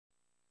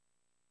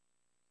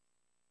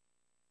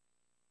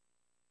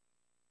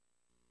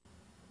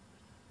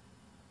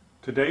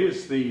Today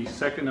is the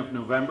 2nd of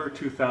November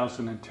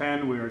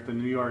 2010. We are at the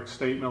New York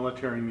State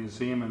Military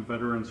Museum and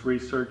Veterans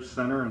Research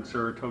Center in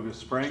Saratoga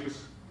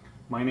Springs.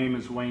 My name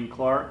is Wayne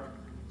Clark.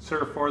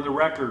 Sir, for the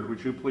record,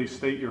 would you please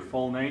state your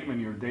full name and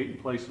your date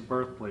and place of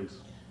birth, please?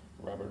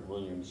 Robert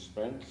William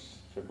Spence,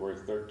 February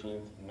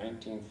 13th,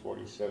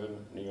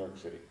 1947, New York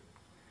City.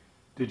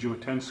 Did you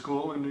attend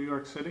school in New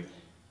York City?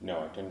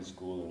 No, I attended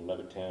school in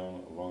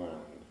Levittown, Long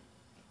Island.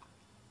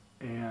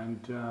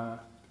 And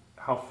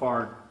how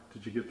far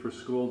did you get through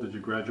school? Did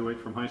you graduate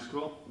from high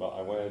school? Well,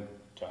 I went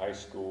to high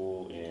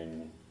school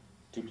in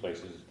two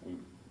places. We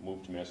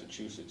moved to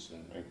Massachusetts in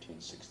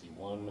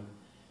 1961,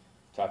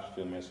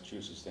 Topsfield,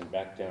 Massachusetts, then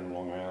back down to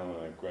Long Island.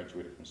 I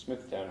graduated from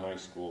Smithtown High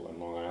School in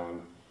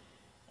Long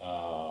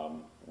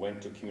Island.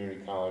 Went to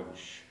community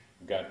college,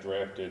 got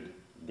drafted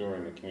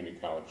during the community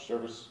college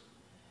service,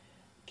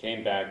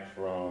 came back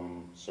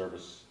from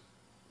service,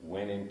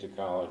 went into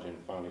college, and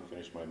finally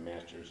finished my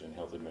master's in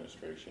health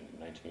administration in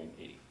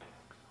 1980.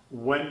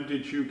 When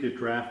did you get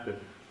drafted?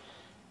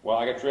 Well,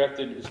 I got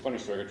drafted, it's a funny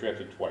story, I got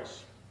drafted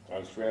twice. I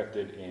was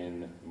drafted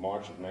in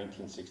March of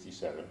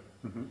 1967.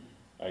 Mm-hmm.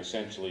 I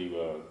essentially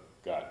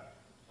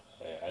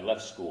I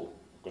left school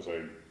because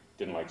I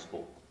didn't like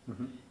school.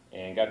 Mm-hmm.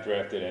 And got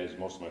drafted, as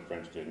most of my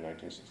friends did, in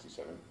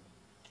 1967.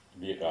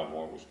 Vietnam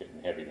War was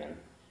getting heavy then.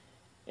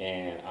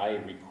 And I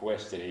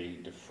requested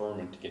a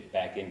deferment to get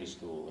back into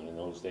school. And in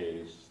those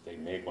days, they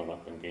made one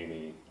up and gave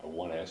me a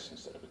 1S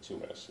instead of a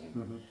 2S. And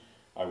Mm-hmm.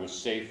 I was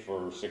safe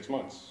for 6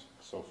 months.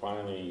 So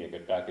finally, I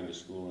got back into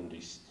school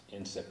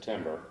in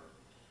September.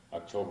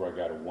 October, I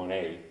got a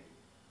 1A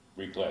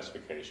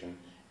reclassification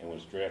and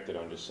was drafted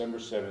on December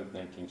 7th,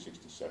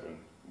 1967,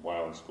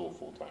 while in school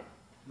full-time.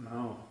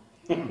 No.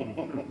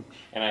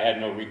 And I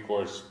had no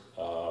recourse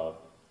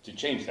to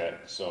change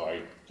that, so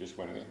I just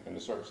went in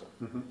the service.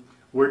 Mm-hmm.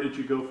 Where did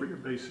you go for your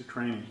basic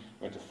training?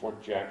 Went to Fort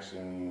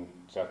Jackson,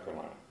 South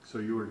Carolina. So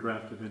you were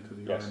drafted into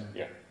the Yes, Army?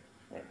 yeah.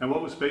 Right. And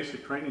what was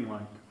basic training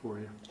like for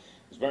you?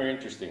 It was very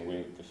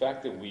interesting. The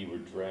fact that we were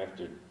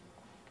drafted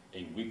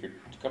a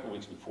couple of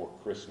weeks before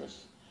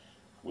Christmas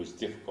was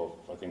difficult,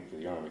 I think, for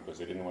the Army, because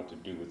they didn't know what to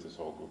do with this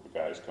whole group of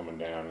guys coming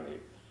down, and they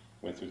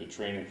went through the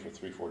training for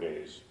 3-4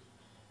 days,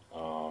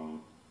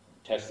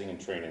 testing and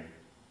training,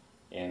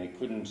 and they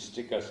couldn't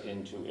stick us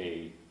into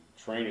a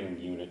training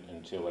unit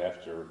until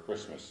after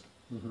Christmas.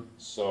 Mm-hmm.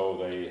 So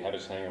they had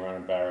us hang around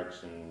in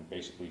barracks and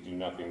basically do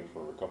nothing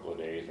for a couple of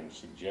days, and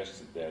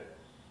suggested that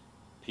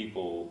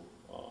people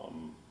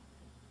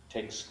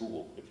take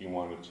school if you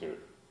wanted to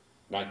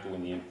not go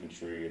in the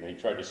infantry, and they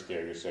tried to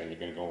scare you, saying you're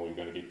going to go, you're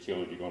going to get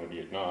killed, you're going to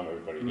Vietnam,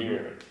 everybody Mm-hmm.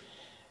 here.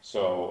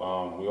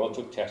 So we all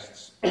took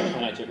tests,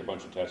 and I took a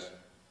bunch of tests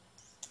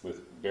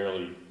with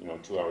barely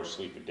 2 hours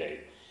sleep a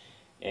day.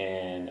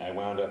 And I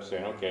wound up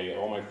saying, okay,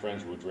 all my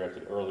friends who were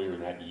drafted earlier in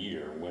that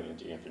year went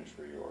into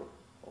infantry or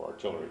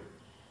artillery.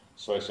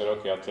 So I said,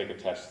 okay, I'll take a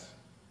test.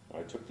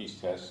 I took these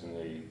tests, and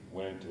they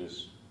went into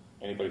this.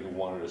 Anybody who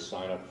wanted to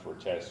sign up for a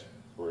test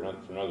for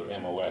another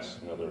MOS,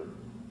 another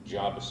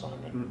job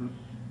assignment, Mm-hmm.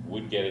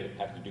 would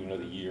have to do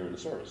another year in the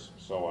service.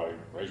 So I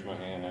raised my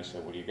hand, and I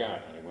said, what do you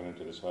got? And I went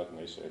into this hut, and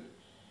they said,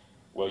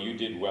 well, you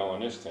did well on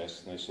this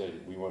test. And they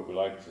said, we would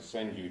like to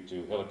send you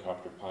to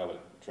helicopter pilot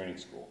training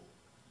school,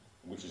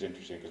 which is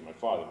interesting because my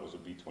father was a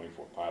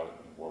B-24 pilot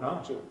in World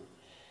War II.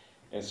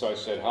 And so I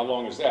said, how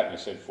long is that? And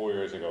they said, 4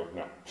 years. I go,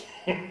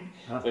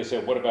 no. They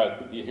said, what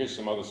about, here's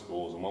some other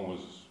schools, and one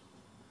was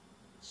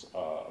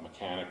a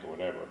mechanic or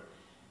whatever,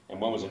 and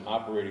one was an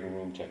operating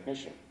room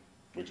technician,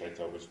 which I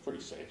thought was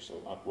pretty safe.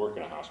 So I work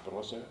in a hospital.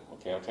 I said,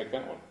 okay, I'll take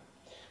that one.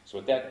 So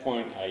at that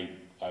point, I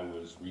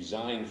was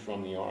resigned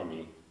from the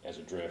Army as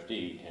a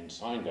draftee and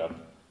signed up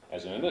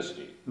as an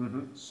enlistee.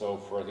 Mm-hmm. So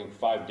for, I think,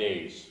 5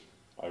 days,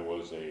 I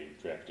was a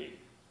draftee.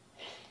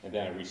 And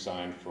then I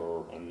resigned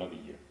for another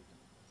year.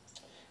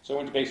 So I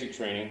went to basic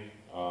training.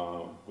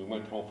 We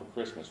went home for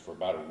Christmas for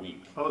about a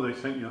week. Oh, they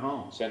sent you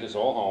home? Sent us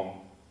all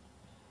home.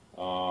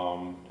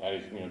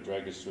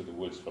 Dragged us through the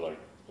woods for like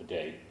a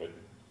day, but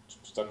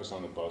stuck us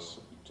on the bus.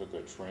 We took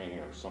a train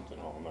or something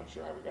home. I'm not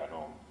sure how we got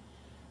home.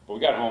 But we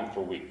got home for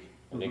a week.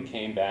 And Mm-hmm. then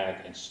came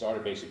back and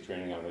started basic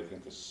training on, I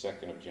think, the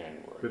 2nd of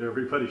January. Could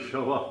everybody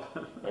show up?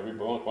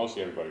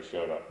 Mostly everybody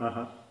showed up.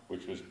 Uh-huh.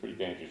 Which was pretty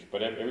dangerous.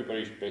 But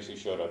everybody basically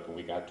showed up, and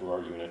we got to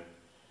our unit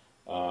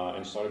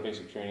and started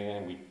basic training.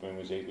 And it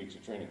was 8 weeks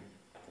of training.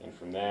 And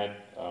from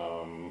that,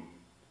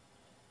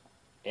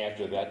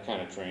 after that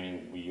kind of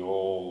training, we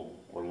all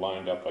were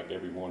lined up, like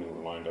every morning we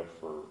were lined up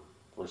for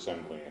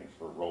assembly and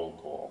for roll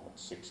call at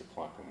 6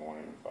 o'clock in the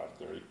morning and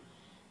 5:30.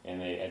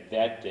 And at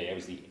that day, it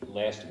was the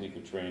last week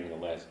of training, the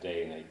last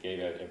day, and they gave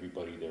out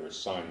everybody their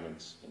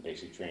assignments in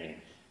basic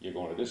training. You're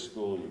going to this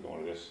school, you're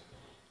going to this.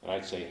 And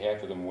I'd say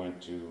half of them went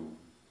to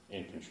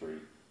infantry,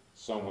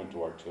 some went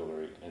to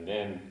artillery, and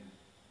then,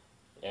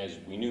 as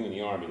we knew in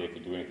the Army, they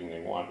could do anything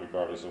they want,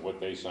 regardless of what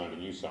they signed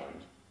and you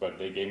signed. But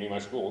they gave me my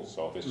school,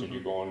 so they said,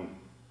 Mm-hmm.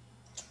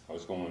 I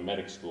was going to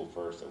medic school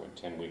first. I went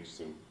 10 weeks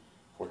to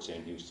Fort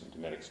Sam Houston to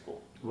medic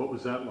school. What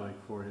was that like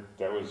for you?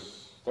 That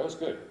was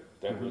good.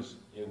 It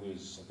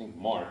was, I think,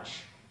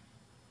 March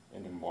Mm-hmm.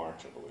 end of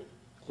March, I believe.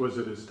 Was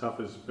it as tough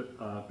as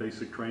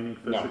basic training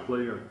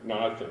physically? No, or?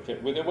 no,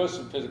 well, there was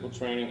some physical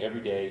training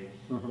every day,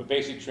 Mm-hmm. but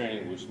basic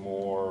training was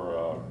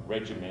more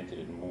regimented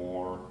and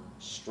more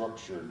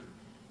structured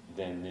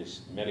than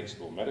this medic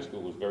school. Medic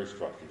school was very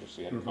structured.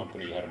 So you had a Mm-hmm.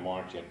 company, you had a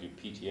march, you had to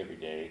do PT every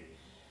day.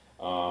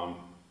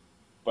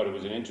 But it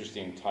was an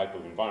interesting type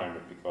of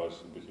environment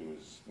because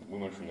we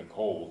went from the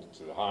cold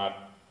to the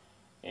hot,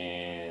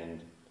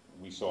 and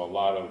we saw a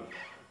lot of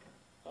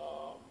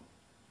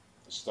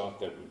stuff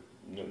that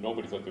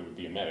nobody thought there would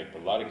be a medic,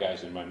 but a lot of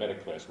guys in my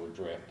medic class were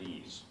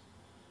draftees.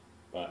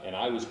 And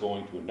I was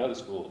going to another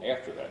school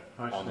after that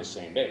on the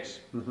same base.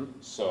 Mm-hmm.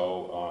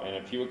 So, and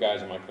a few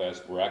guys in my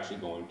class were actually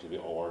going to the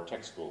OR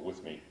tech school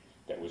with me.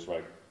 That was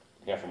like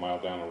half a mile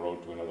down the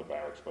road to another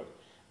barracks. But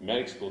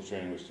medic school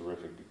training was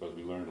terrific because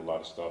we learned a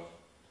lot of stuff.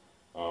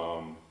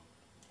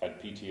 Had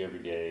PT every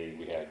day,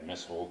 we had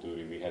mess hall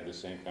duty, we had the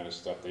same kind of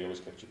stuff. They always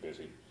kept you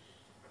busy.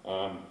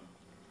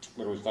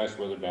 But it was nice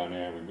weather down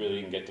there. We really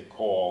didn't get to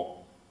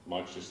call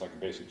much, just like a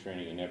basic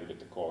training. You never get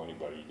to call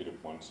anybody. You did it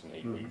once in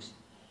 8 Mm-hmm. weeks.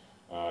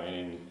 And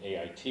in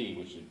AIT,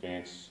 which is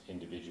Advanced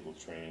Individual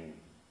Training,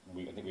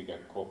 I think we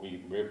got called.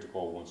 We were able to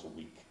call once a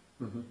week.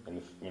 Mm-hmm.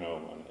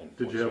 And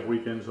Did you have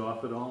weekends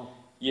off at all?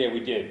 Yeah, we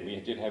did. We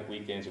did have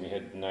weekends, and we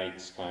had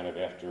nights kind of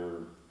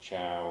after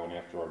chow and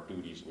after our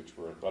duties, which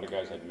were a lot of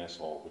guys had mess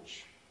hall,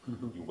 which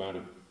Mm-hmm. you wound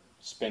up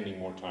spending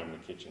more time in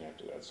the kitchen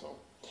after that. So,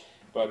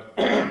 but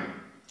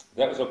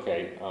that was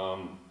okay.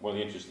 One of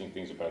the interesting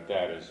things about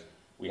that is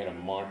we had a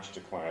march to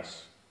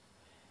class,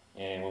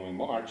 and when we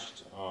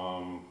marched,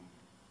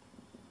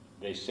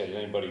 they said, "Did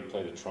anybody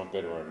play the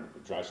trumpet or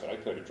a drum?" I said, "I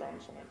played the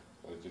drums," and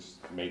I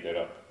just made that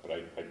up, but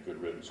I had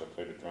good rhythm, so I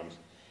played the drums.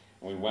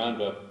 And we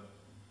wound up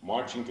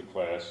marching to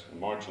class and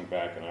marching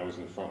back, and I was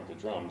in the front with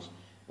the drums.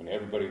 When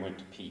everybody went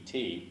to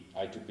PT,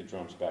 I took the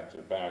drums back to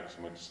the barracks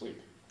and went to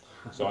sleep.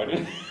 So I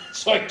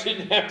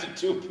didn't have to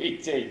do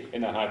PT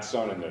in the hot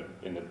sun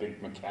in the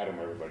big macadam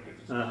where everybody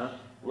did. Uh-huh.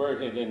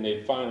 And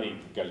they finally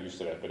got used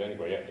to that. But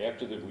anyway,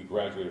 after we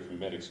graduated from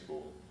medic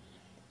school,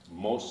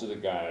 most of the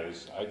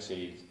guys, I'd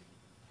say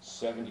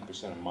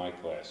 70% of my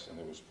class, and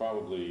there was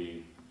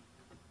probably,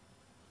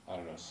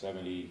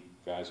 70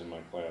 guys in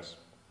my class.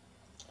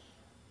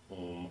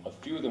 A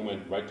few of them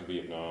went right to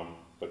Vietnam,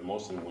 but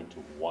most of them went to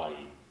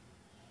Hawaii.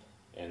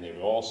 And they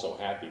were all so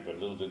happy, but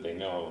little did they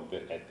know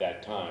that at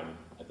that time,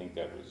 I think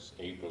that was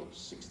April of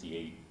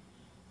 '68,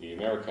 the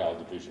AmeriCal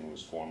division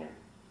was forming,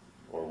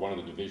 or one of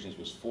the divisions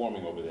was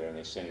forming over there, and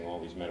they're sending all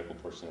these medical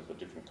personnel for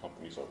different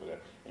companies over there.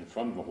 And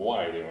from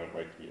Hawaii, they went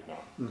right to Vietnam.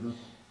 Mm-hmm.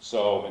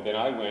 So, and then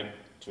I went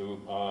to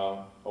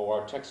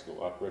OR Tech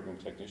School, Operating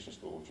Technician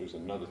School, which was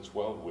another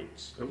 12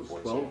 weeks. It was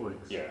 12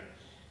 weeks? Yeah.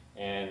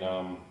 And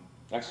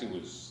actually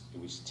it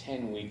was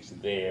 10 weeks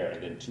there,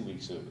 and then 2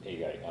 weeks of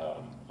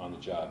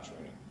on-the-job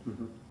training.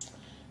 Mm-hmm.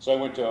 So I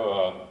went to,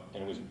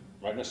 and it was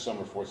right in the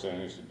summer, Fort St.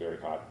 It was very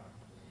hot.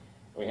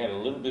 We had a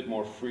little bit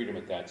more freedom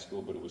at that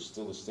school, but it was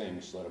still the same.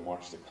 We still had to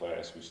march to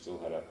class. We still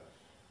had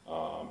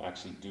to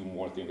actually do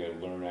more things. We had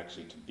to learn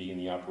actually to be in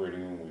the operating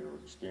room. We were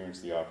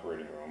experience the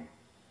operating room.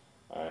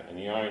 And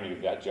the irony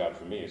of that job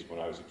for me is when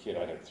I was a kid,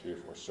 I had 3 or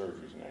 4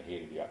 surgeries, and I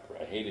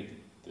hated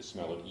the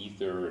smell of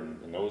ether.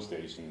 And in those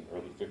days, in the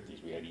early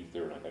 50s, we had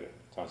ether, and I had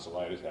a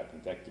tonsillitis,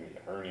 appendectomy,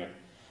 a hernia.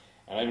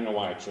 And I don't know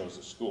why I chose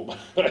the school,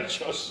 but I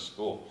chose the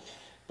school.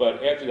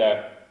 But after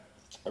that,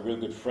 a real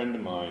good friend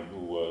of mine who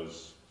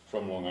was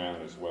from Long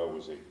Island as well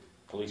was a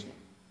policeman.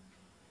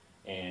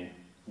 And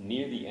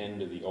near the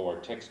end of the OR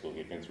Tech School, he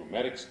had been through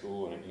medic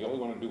school, and he only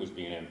wanted to do was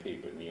be an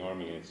MP, but in the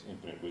Army, in its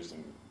infinite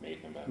wisdom, made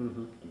him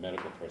a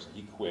medical person.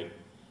 He quit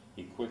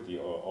the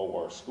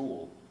OR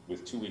school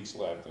with 2 weeks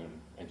left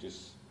and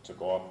just took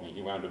off. And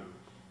he wound up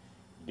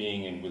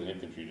being with an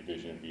infantry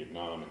division in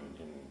Vietnam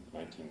in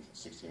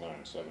 1969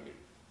 and 70.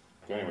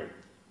 So anyway,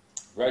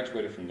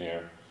 graduated from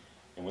there,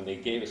 and when they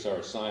gave us our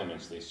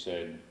assignments, they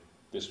said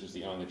this was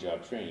the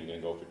on-the-job training. You're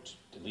going to go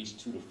for at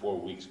least 2 to 4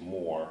 weeks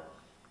more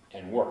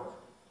and work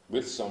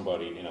with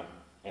somebody in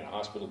a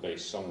hospital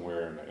base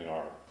somewhere in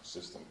our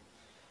system.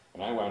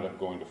 And I wound up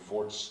going to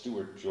Fort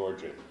Stewart,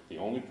 Georgia, the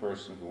only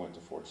person who went to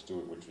Fort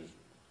Stewart, which was,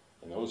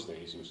 in those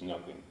days, it was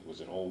nothing. It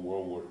was an old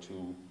World War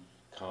II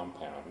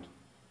compound.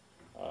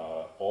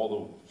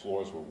 All the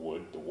floors were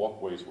wood, the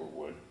walkways were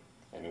wood,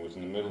 and it was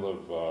in the middle of,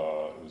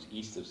 it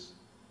was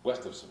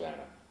west of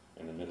Savannah,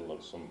 in the middle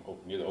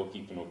of near the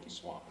Okefenokee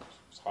Swamp. It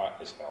was hot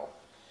as hell.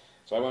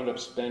 So I wound up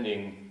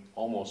spending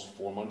almost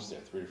 4 months there,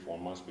 3 or 4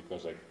 months,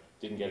 because I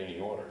didn't get any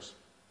orders.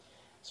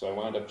 So I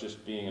wound up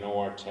just being an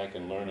OR tech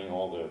and learning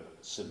all the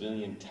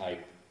civilian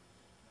type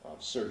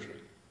of surgery.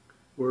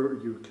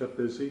 Were you kept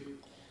busy?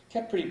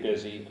 Kept pretty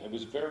busy. It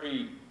was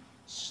very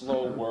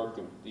slow work.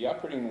 The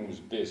operating room was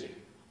busy.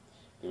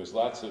 There was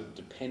lots of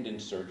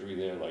dependent surgery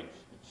there, like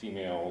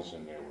females,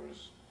 and there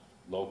was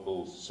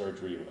local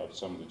surgery of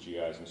some of the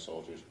GIs and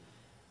soldiers.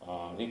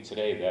 I think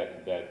today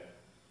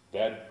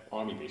that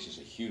Army base is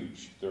a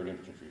huge 3rd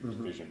Infantry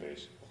Division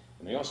base.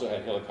 And they also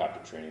had helicopter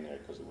training there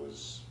because it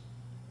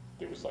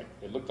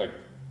looked like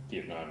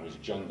Vietnam. It was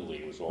jungly.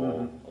 It was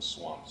all a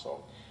swamp.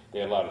 So They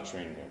had a lot of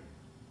training there.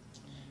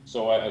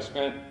 So I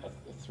spent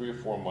 3 or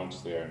 4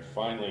 months there, and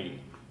finally...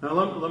 Now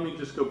let me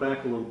just go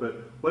back a little bit.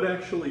 What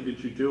actually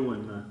did you do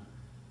in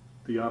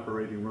the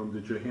operating room?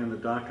 Did you hand the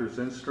doctors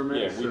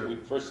instruments? Yeah, we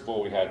first of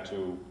all, we had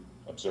to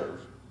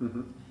observe.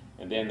 Mm-hmm.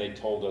 And then they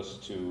told us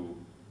to,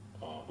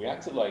 we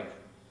had to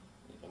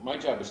my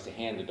job was to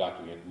hand the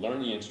doctor,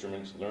 learn the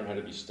instruments, learn how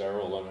to be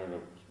sterile, learn how to,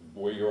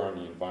 where you are in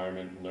the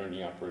environment, learn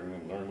the operating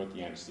room, learn what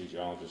the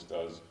anesthesiologist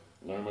does,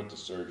 learn what the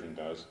surgeon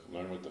does,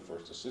 learn what the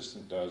first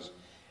assistant does,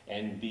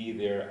 and be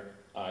their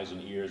eyes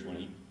and ears when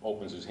he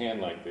opens his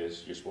hand like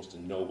this. You're supposed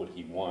to know what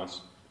he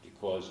wants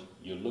because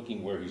you're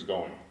looking where he's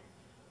going.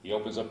 He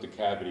opens up the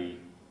cavity,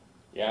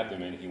 the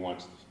abdomen, he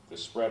wants the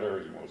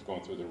spreader, he wants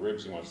going through the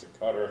ribs, he wants the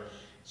cutter.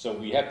 So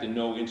we have to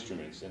know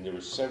instruments, and there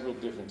were several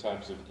different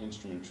types of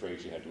instrument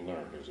trays you had to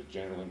learn. There was a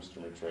general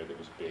instrument tray that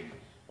was big,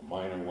 a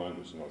minor one,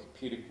 there was an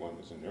orthopedic one,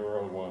 there was a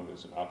neuro one, there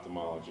was an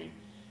ophthalmology.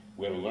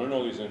 We had to learn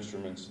all these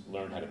instruments,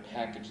 learn how to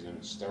package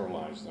them,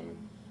 sterilize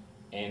them,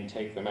 and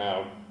take them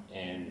out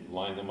and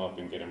line them up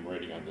and get them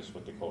ready on this,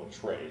 what they call a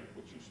tray,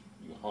 which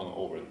you hung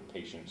over the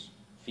patient's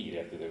feet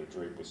after they were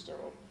draped with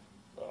sterile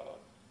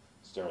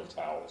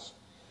towels.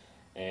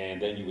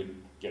 And then you would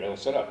get it all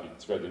set up. You'd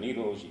thread the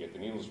needles, you get the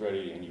needles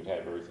ready, and you'd have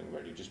everything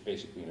ready. Just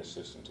basically an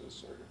assistant to the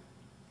surgeon.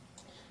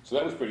 So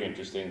that was pretty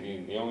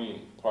interesting. The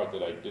only part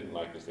that I didn't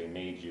like is they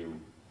made you,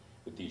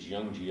 with these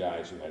young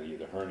GIs who had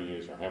either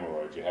hernias or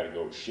hemorrhoids, you had to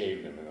go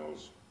shave them in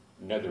those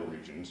nether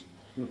regions.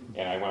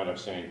 And I wound up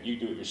saying, you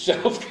do it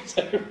yourself, because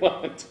I didn't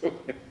want to do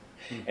it.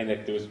 And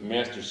that there was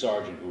Master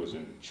Sergeant who was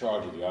in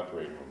charge of the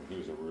operating room. He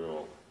was a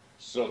real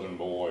southern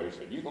boy. He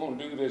said, you going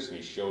to do this? And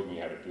he showed me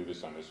how to do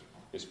this on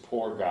this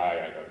poor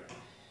guy.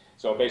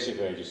 So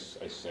basically,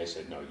 I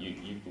said, no,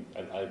 you can.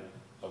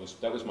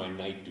 That was my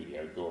night duty.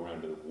 I would go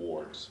around to the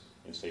wards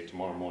and say,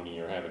 tomorrow morning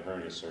you're having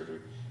hernia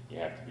surgery. You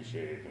have to be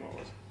shaved and all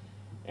this.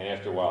 And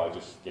after a while, I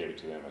just gave it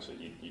to them. I said,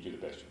 you do the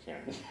best you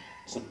can.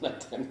 So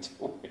let them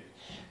do it.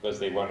 Because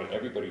they wanted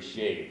everybody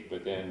shaved.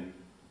 But then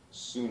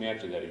soon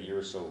after that, a year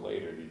or so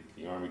later,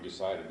 the Army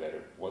decided that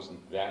it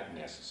wasn't that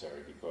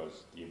necessary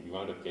because you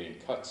wound up getting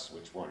cuts,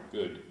 which weren't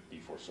good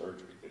before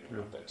surgery. They didn't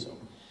want that. So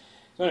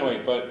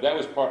anyway, but that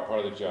was part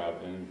of the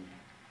job. And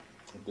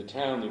the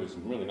town, there was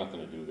really nothing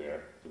to do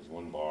there. There was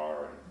one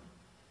bar,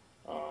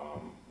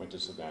 and went to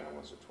Savannah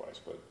once or twice.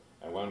 But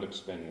I wound up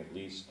spending at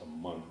least a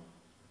month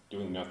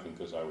doing nothing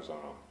because I was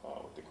on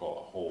what they call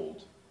a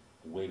hold,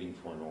 waiting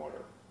for an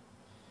order.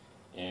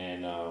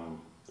 And I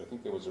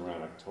think that was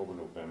around October,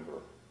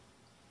 November.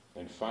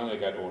 And finally I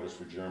got orders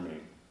for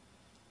Germany.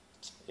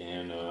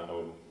 And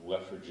I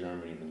left for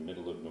Germany in the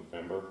middle of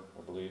November,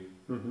 I believe.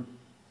 Mm-hmm.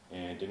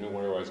 And didn't know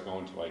where I was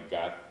going until I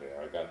got there.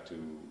 I got to,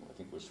 I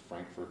think it was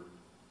Frankfurt,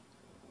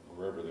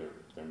 wherever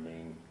their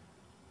main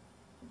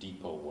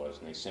depot was.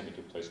 And they sent me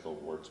to a place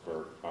called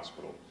Würzburg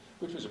Hospital,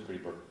 which was a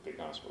pretty big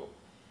hospital.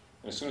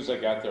 And as soon as I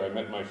got there, I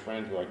met my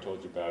friend who I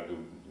told you about who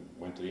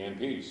went to the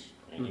MPs.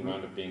 And he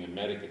wound up being a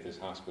medic at this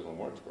hospital in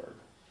Würzburg.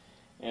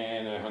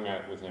 And I hung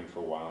out with him for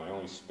a while. I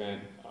only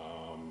spent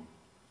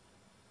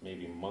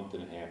maybe a month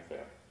and a half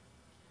there.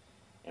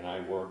 And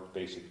I worked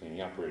basically in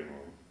the operating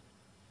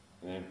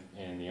room.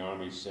 And the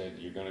Army said,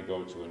 you're going to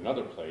go to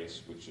another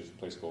place, which is a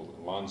place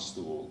called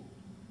Landstuhl,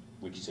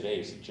 which today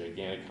is a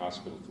gigantic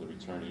hospital for the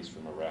returnees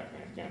from Iraq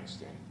and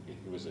Afghanistan.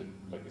 It was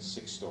like a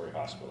 6-story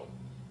hospital.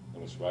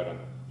 It was right on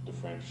the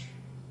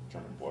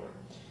French-German border.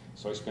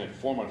 So I spent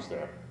 4 months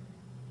there,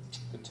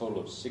 a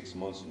total of 6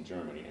 months in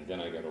Germany, and then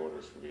I got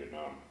orders for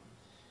Vietnam.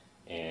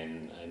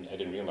 And I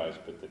didn't realize,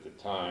 but at the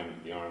time,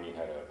 the Army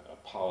had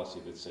a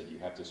policy that said you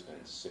have to spend,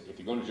 if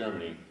you're going to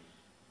Germany,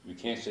 you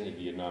can't send you to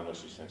Vietnam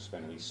unless you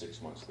spend at least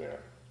 6 months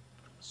there.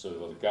 So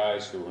the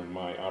guys who were in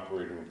my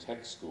operating room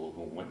tech school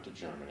who went to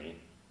Germany,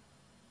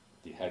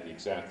 they had the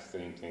exact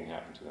same thing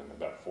happen to them.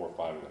 About 4 or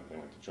 5 of them. They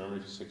went to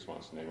Germany for 6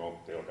 months, and they all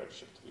got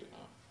shipped to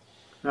Vietnam.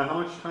 Now,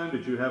 how much time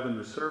did you have in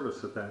the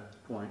service at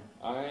that point?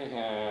 I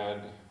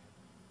had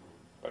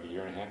about a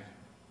year and a half.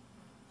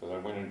 Because I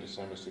went in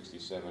December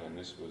 '67, and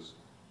this was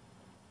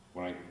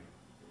when I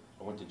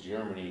went to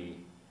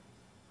Germany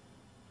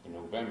in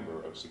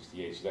November of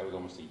 '68, so that was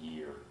almost a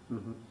year.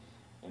 Mm-hmm.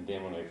 And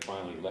then when I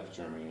finally left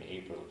Germany in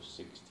April of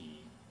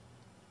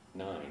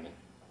 '69,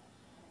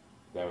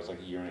 that was like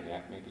a year and a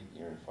half, maybe, a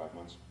year and 5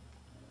 months.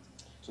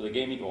 So they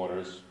gave me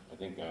orders. I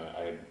think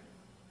I had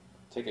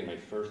taken my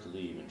first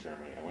leave in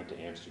Germany. I went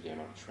to Amsterdam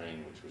on a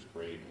train, which was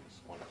great. It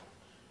was wonderful.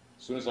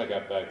 As soon as I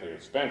got back there,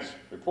 Spence,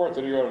 report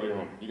to the orderly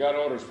room. You got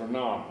orders from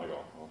Nam. I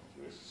go, oh,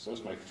 so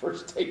it's my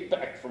first day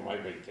back from my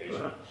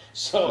vacation.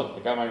 So I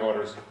got my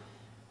orders,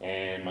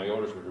 and my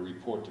orders were to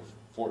report to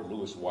Fort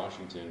Lewis,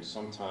 Washington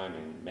sometime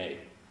in May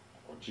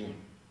or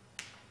June.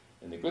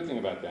 And the good thing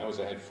about that was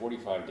I had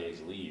 45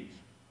 days leave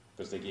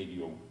because they gave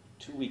you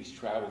 2 weeks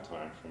travel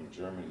time from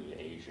Germany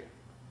to Asia.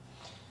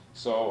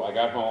 So I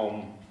got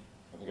home,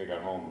 I think I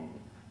got home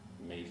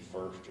May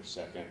 1st or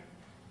 2nd,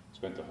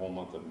 spent the whole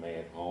month of May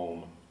at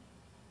home,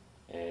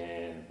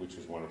 and which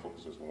was wonderful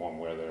because it was warm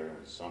weather and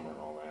it was summer and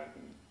all that.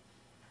 And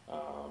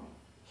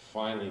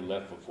finally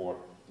left for Fort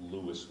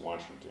Lewis,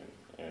 Washington.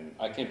 And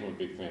I came from a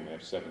big family. I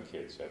have 7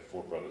 kids. I have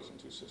 4 brothers and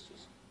 2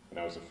 sisters. And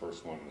I was the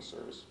first one in the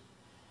service.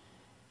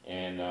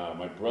 And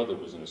my brother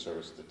was in the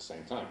service at the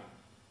same time.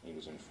 He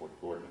was in Fort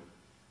Gordon.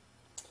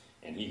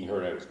 And he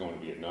heard I was going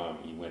to Vietnam.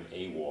 He went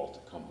AWOL to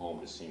come home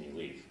to see me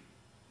leave.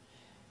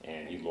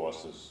 And he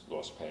lost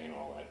pay and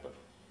all that. But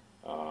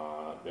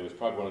that was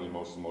probably one of the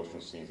most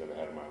emotional scenes I've ever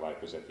had in my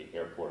life. Was at the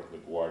airport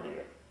at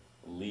LaGuardia,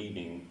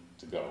 leaving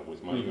to go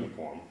with my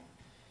uniform.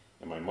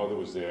 And my mother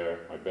was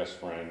there, my best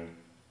friend,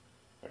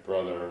 my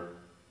brother,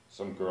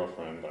 some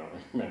girlfriend, I don't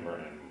remember,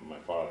 and my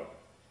father.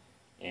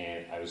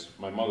 And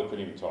my mother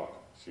couldn't even talk.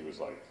 She was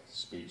like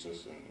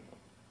speechless,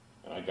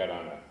 and I got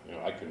on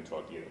I couldn't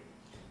talk either.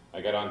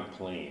 I got on the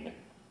plane,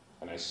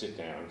 and I sit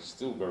down,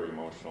 still very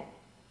emotional,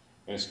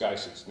 and this guy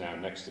sits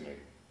down next to me.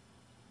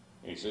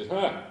 And he says,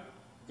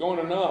 going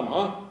to Nam,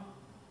 huh?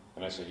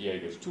 And I said, yeah. He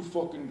goes, too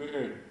fucking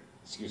bad.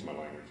 Excuse my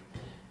language.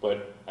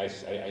 But I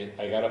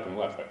got up and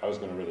left. I was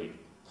going to really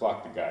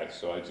clock the guy,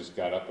 so I just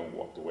got up and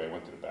walked away. I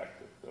went to the back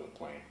of the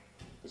plane,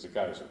 because the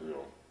guy was a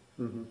real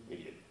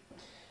idiot.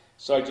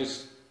 So I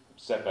just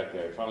sat back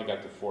there. I finally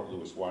got to Fort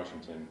Lewis,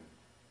 Washington.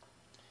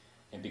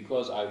 And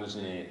because I was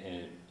in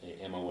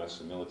a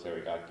MOS, a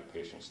military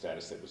occupational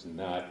status that was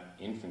not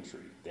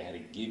infantry, they had to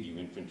give you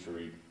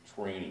infantry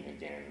training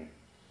again.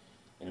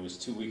 And it was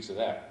 2 weeks of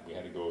that. We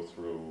had to go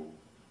through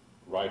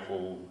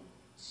rifle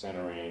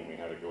centering. We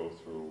had to go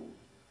through,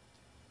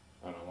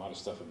 a lot of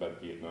stuff about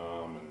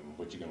Vietnam and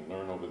what you're going to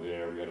learn over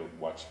there. We had to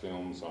watch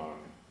films on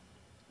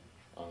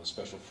the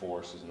special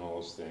forces and all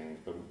those things.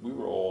 But we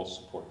were all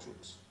support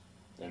troops.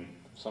 And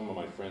some of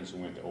my friends who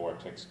went to OR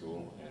Tech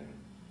School and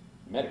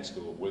medic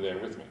school were there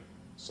with me.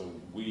 So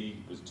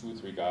was 2 or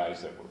 3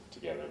 guys that were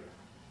together,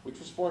 which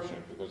was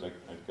fortunate because I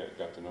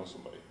got to know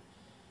somebody.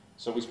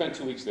 So we spent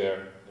 2 weeks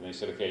there, and they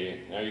said,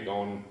 okay, now you're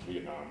going to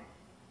Vietnam.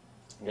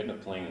 Get in a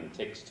plane and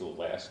take us to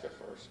Alaska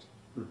first,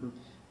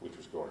 which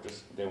was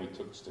gorgeous. Then we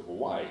took us to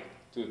Hawaii,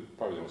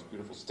 probably the most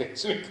beautiful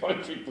states in the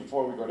country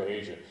before we go to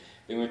Asia.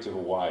 They went to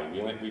Hawaii.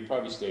 We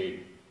probably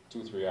stayed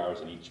 2 or 3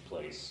 hours in each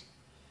place.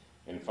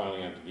 And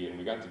finally got to Vietnam.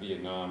 We got to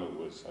Vietnam, it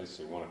was, I'd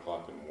say, 1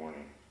 o'clock in the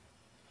morning.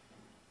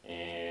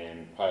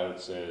 And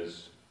pilot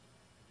says,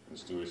 the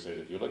steward says,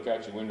 if you look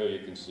out your window,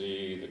 you can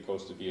see the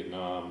coast of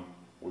Vietnam.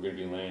 We're going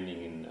to be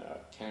landing in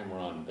Cam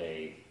Ranh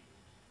Bay,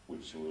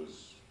 which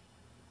was,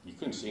 you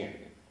couldn't see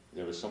anything.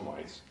 There were some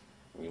lights.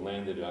 And we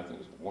landed, I think it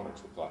was 1 or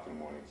 2 o'clock in the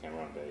morning in Cam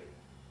Ranh Bay.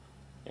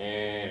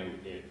 And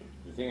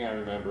the thing I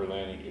remember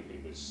landing,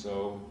 it was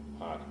so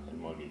hot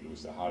and muggy. It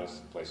was the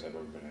hottest place I've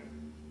ever been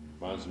in.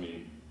 Reminds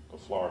me of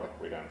Florida,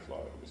 way down in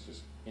Florida. It was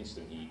just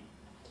instant heat.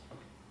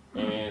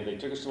 And they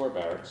took us to our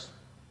barracks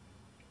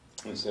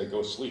and said,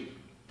 go sleep.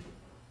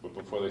 But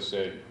before they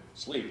said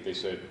sleep, they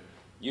said,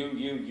 you, and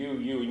you,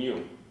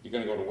 you're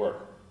going to go to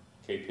work,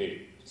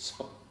 KP.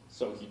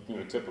 So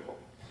typical.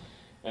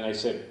 And I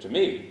said, to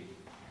me,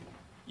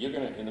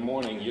 in the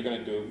morning, you're going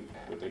to do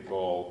what they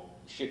call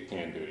shit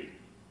can duty,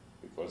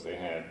 because they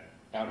had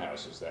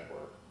outhouses that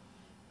were,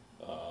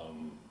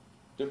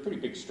 they're pretty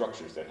big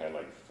structures that had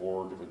like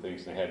 4 different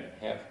things. They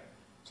had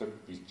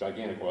took these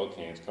gigantic oil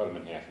cans, cut them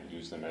in half, and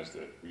used them as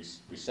the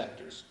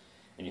receptors.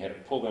 And you had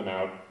to pull them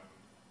out,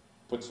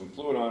 put some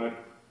fluid on it,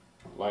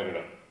 light it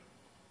up.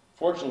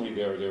 Fortunately,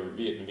 there were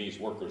Vietnamese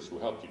workers who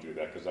helped you do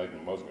that, because I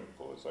wasn't going to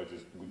pull it, so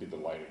we did the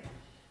lighting.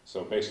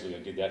 So basically, I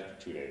did that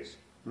for 2 days.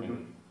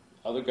 And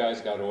other guys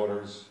got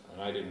orders,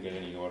 and I didn't get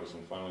any orders,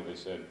 and finally they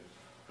said,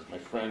 my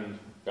friend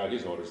got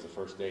his orders the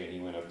first day, and he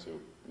went up to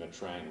Nha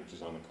Trang, which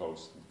is on the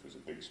coast, which was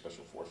a big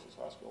special forces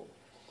hospital.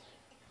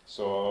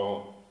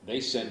 So they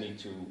sent me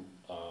to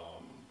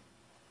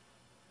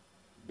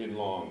Bin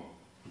Long,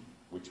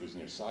 which was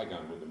near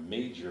Saigon, where the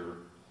major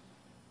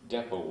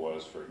depot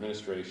was for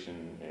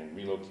administration and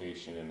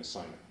relocation and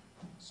assignment.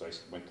 So I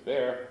went to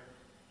there,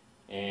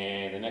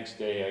 and the next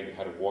day I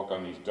had to walk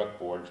on these duck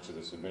boards to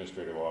this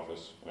administrative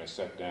office, and I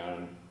sat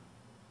down,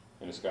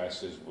 and this guy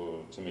says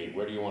to me,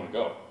 where do you want to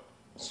go?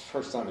 It's the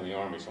first time in the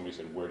Army somebody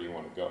said, where do you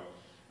want to go?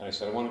 And I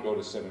said, I want to go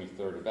to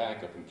 73rd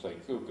Evac up in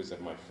Pleiku, because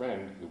my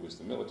friend, who was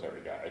the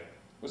military guy,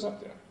 was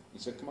up there. He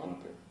said, come on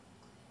up here.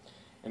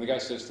 And the guy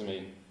says to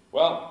me,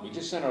 well, we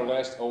just sent our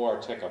last OR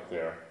tech up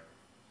there.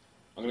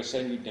 I'm going to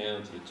send you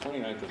down to the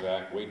 29th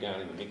Evac, way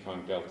down in the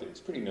Mekong Delta. It's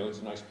pretty new, it's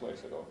a nice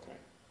place. I go, okay.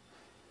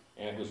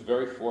 And it was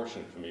very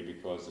fortunate for me,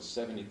 because the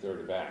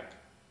 73rd Evac,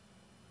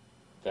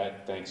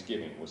 that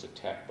Thanksgiving, was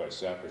attacked by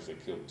sappers. They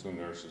killed 2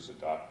 nurses, a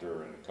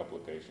doctor, and a couple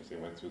of patients. They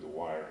went through the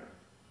wire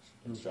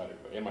and shot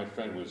everybody. And my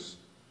friend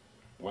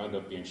wound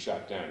up being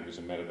shot down. He was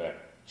a medevac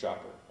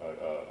chopper,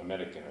 a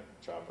medic in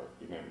a chopper.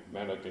 He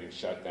wound up getting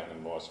shot down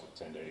and lost for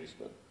 10 days.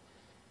 But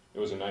it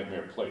was a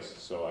nightmare place,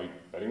 so I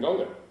didn't go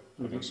there.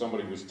 I think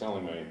somebody was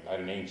telling me I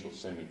had an angel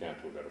send me down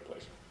to a better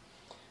place.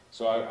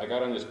 So I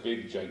got on this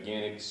big,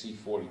 gigantic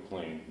C-40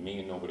 plane, me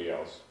and nobody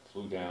else,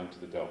 flew down to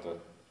the Delta,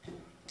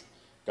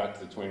 got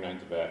to the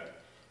 29th Evac.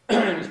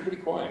 It was pretty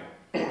quiet.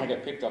 I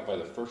got picked up by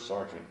the first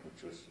sergeant,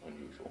 which was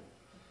unusual.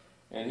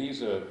 And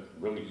he's a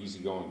really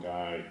easygoing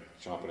guy,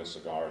 chomping a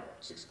cigar at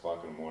 6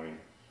 o'clock in the morning.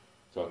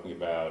 talking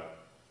about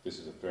this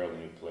is a fairly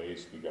new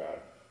place. We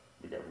got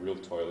real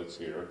toilets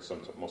here.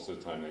 Most of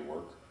the time they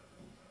work.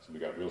 So we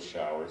got real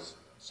showers.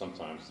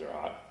 Sometimes they're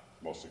hot,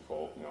 mostly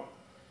cold, you know.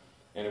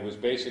 And it was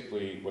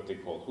basically what they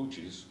call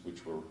hooches,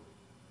 which were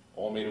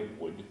all made of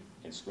wood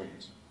and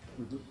screens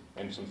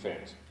and some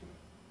fans.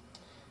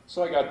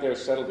 So I got there,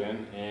 settled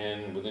in,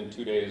 and within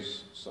 2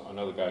 days,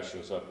 another guy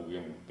shows up, and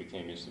we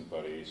became instant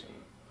buddies, and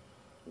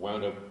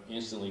wound up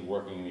instantly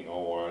working in the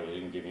OR. They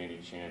didn't give me any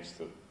chance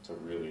to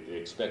really, they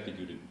expected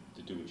you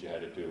to do what you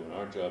had to do, and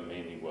our job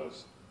mainly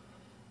was,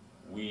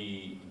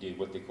 we did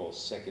what they call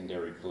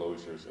secondary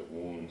closures of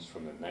wounds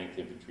from the 9th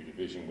Infantry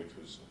Division, which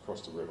was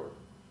across the river.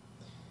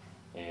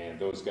 And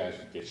those guys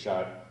would get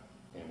shot,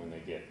 and when they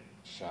get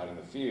shot in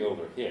the field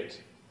or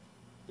hit,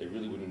 they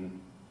really wouldn't,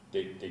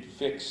 they'd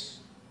fix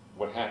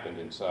what happened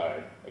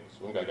inside. Like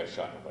one guy got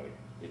shot in the leg.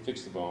 They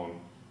fixed the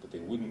bone, but they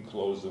wouldn't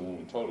close the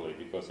wound totally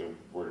because they were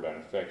worried about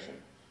infection.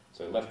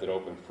 So they left it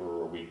open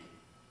for a week,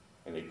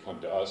 and they'd come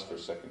to us for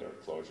secondary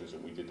closures,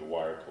 and we did the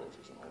wire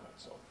closures and all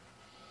that.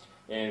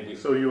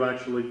 So you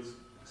actually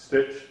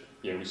stitched?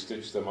 Yeah, we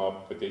stitched them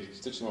up, but they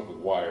stitched them up with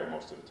wire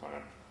most of the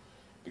time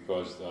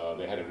because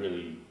they had to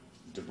really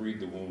debride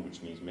the wound,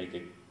 which means make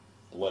it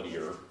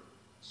bloodier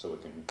so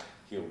it can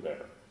heal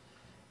better.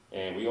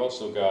 And we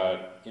also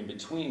got, in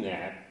between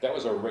that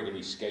was our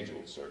regularly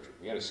scheduled surgery.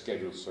 We had a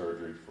scheduled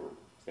surgery for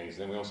things.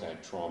 Then we also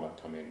had trauma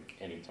come in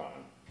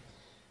anytime.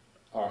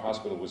 Our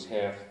hospital was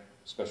half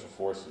Special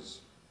Forces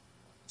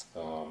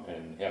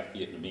and half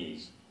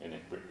Vietnamese, and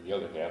the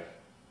other half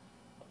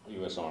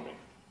U.S. Army,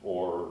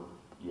 or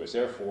U.S.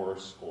 Air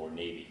Force, or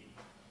Navy.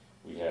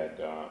 We had,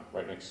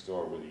 right next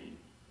door were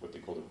what they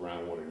call the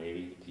Groundwater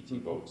Navy, the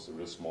PT boats, the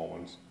real small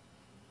ones.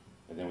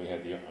 And then we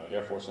had the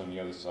Air Force on the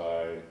other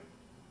side.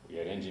 We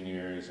had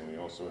engineers, and we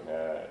also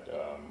had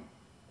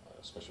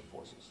Special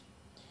Forces.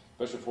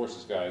 Special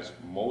Forces guys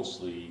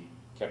mostly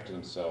kept to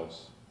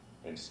themselves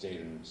and stayed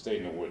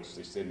in the woods.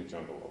 They stayed in the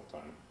jungle all the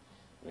time.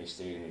 And they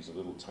stayed in these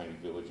little tiny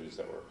villages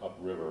that were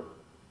upriver.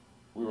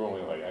 We were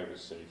only like, I would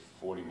say,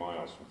 40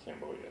 miles from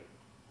Cambodia.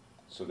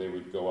 So they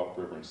would go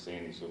upriver and stay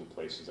in these little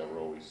places that were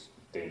always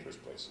dangerous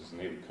places. And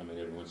they would come in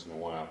every once in a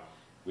while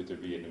with their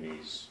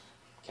Vietnamese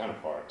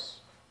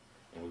counterparts,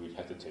 and we would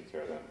have to take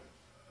care of them.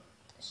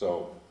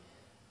 So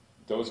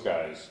those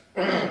guys,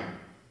 I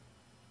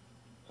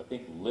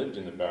think, lived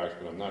in the barracks,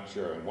 but I'm not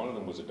sure. And one of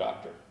them was a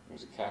doctor. He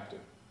was a captain.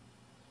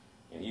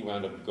 And he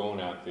wound up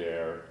going out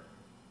there.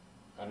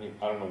 I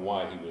don't know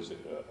why he was a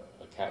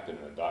captain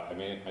and a doctor. I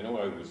mean, I know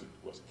I was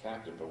a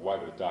captain, but why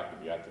would a doctor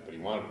be out there? But he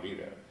wanted to be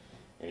there.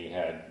 And he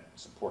had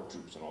support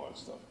troops and all that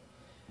stuff.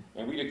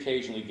 And we'd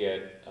occasionally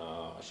get,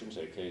 I shouldn't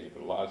say occasionally,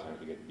 but a lot of times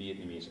we'd get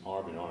Vietnamese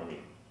Army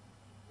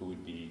who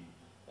would be,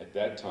 at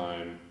that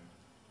time,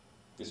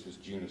 this was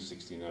June of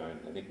 '69,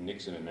 I think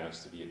Nixon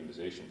announced the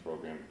Vietnamization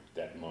program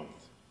that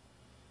month.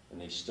 And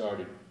they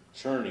started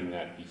churning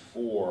that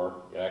before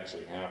it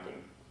actually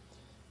happened.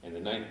 And the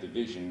 9th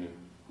Division,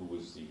 who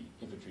was the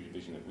infantry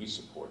division that we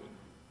supported,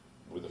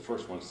 were the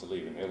first ones to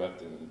leave, and they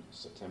left in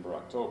September,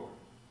 October.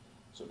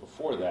 So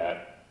before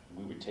that,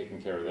 we were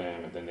taking care of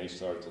them, and then they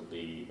started to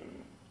leave,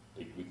 and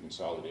we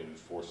consolidated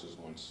forces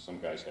once some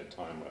guys had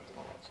time left and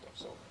all that stuff.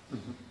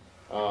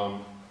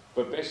 So,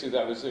 but basically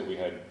that was it. We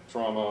had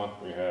trauma,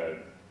 we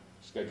had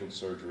scheduled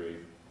surgery,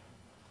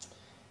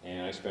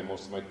 and I spent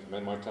most of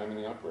my time in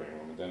the operating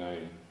room. And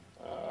then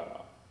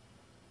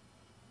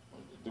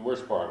the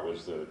worst part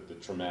was the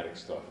traumatic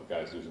stuff of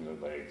guys losing their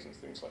legs and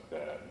things like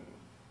that.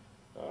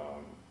 And,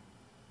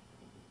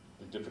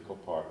 the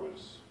difficult part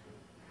was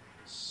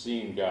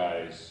seeing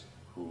guys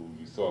who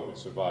you thought would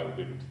survive or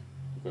didn't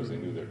because they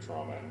knew their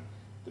trauma. And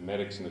the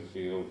medics in the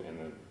field and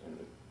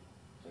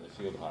the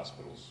field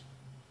hospitals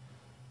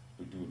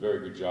would do a very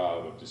good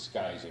job of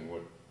disguising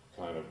what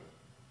kind of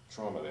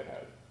trauma they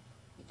had.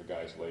 If a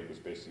guy's leg was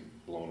basically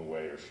blown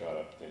away or shot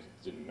up, they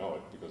didn't know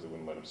it because they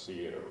wouldn't let him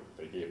see it, or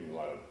they gave him a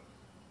lot of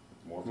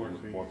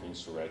morphine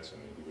syrettes,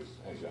 and he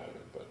was out of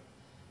it. But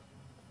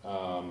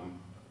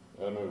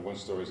I remember one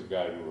story is a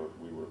guy who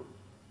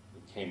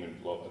came in.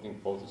 I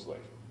think both his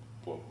legs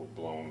were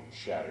blown,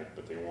 shattered,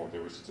 but they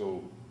were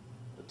still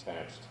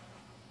attached.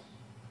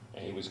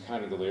 And he was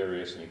kind of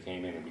delirious, and he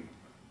came in, and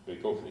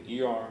they'd go for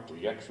the ER, to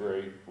the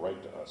X-ray,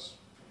 right to us.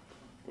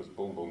 It was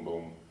boom, boom,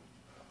 boom.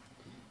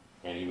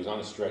 And he was on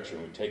a stretcher,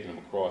 and we'd taken him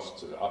across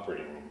to the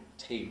operating room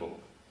table.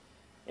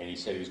 And he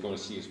said he was going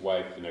to see his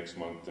wife the next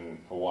month in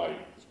Hawaii.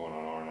 He was going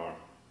on R&R.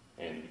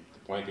 And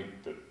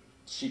the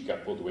sheet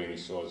got pulled away, and he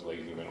saw his legs,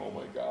 and he went, oh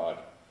my God.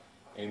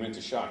 And he went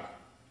into shock,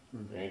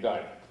 and he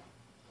died.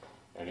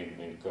 And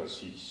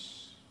because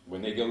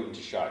when they go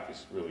into shock,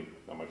 there's really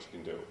not much you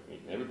can do.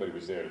 Everybody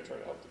was there to try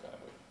to help the guy,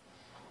 but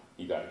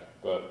he died.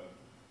 But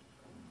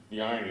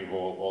the irony of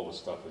all the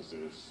stuff is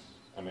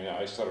I mean,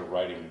 I started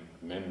writing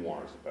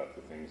memoirs about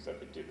the things that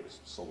they did, but it's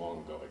so long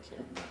ago I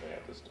can't remember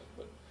half this stuff.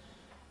 But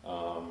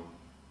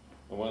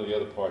and one of the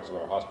other parts of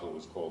our hospital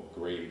was called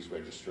graves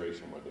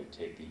registration, where they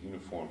take the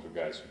uniforms of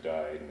guys who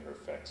died and their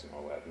effects and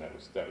all that, and that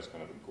was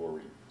kind of a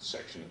gory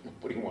section that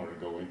nobody wanted to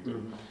go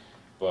into.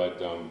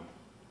 But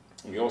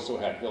We also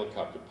had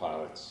helicopter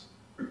pilots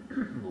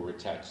who were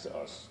attached to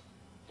us,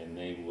 and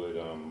they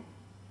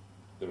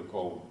were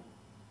called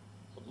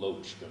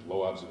loach,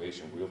 low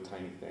observation, real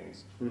tiny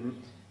things. Mm-hmm.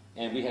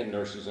 And we had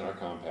nurses in our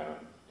compound,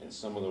 and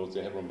some of those,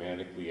 they had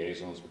romantic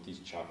liaisons with these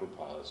chopper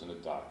pilots and the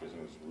doctors,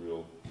 and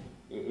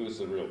it was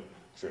a real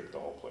trip, the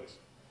whole place.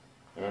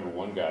 I remember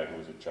one guy who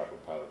was a chopper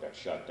pilot got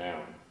shot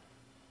down,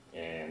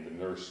 and the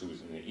nurse who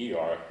was in the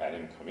ER had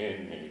him come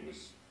in, and he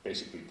was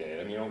basically dead.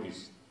 I mean, all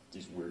these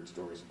weird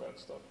stories about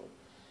stuff.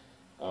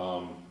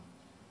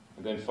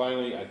 And then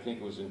finally, I think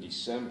it was in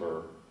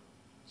December,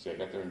 I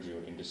got there in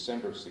June, in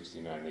December of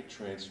 '69, they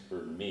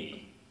transferred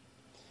me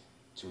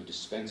to a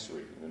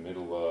dispensary in the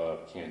middle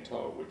of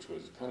Canton, which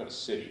was kind of a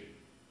city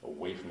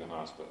away from the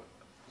hospital.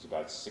 It was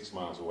about 6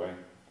 miles away.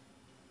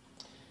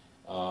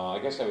 I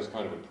guess I was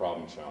kind of a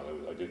problem child.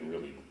 I didn't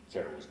really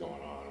care what was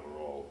going on. We were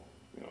all,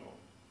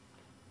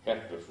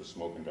 half of us were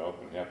smoking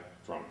dope and half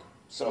drunk.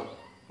 So,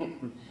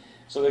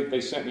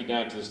 they sent me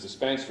down to this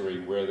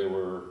dispensary where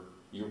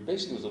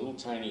basically it was a little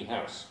tiny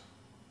house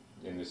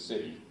in the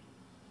city,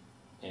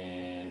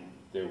 and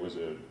there was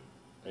an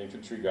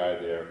infantry guy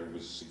there who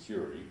was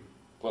security,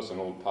 plus an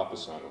old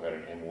papasan who had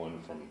an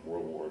M1 from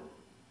World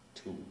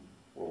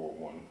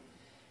War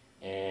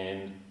I,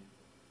 and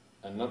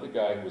another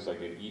guy who was like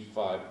an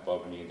E5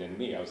 above me, and then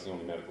me. I was the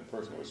only medical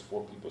person. There was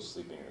 4 people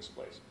sleeping in this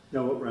place.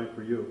 Now, what rank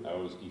were you? I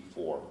was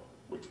E4,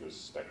 which was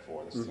Spec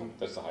 4.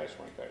 That's the highest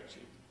rank I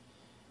achieved.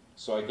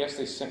 So I guess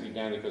they sent me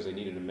down because they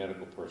needed a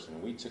medical person.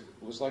 And it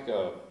wasn't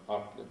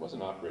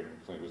operating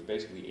clinic, it was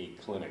basically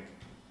a clinic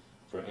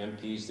for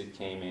MPs that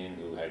came in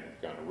who had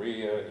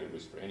gonorrhea. It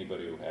was for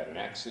anybody who had an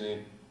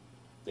accident.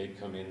 They'd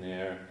come in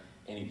there.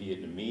 Any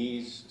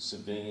Vietnamese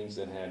civilians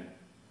that had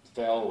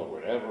fell or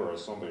whatever, or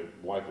somebody's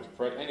wife was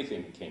pregnant,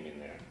 anything came in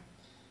there.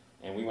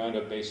 And we wound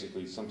up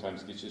basically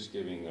sometimes just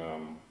giving,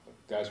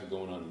 guys were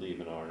going on leave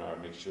in R&R,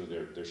 make sure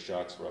their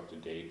shots were up to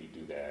date, we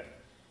do that.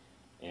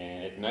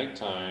 And at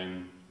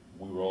nighttime,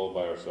 we were all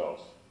by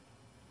ourselves.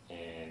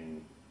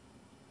 And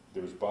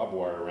there was barbed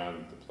wire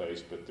around the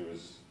place, but there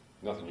was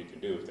nothing you could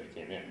do if they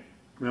came in.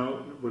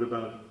 Now, what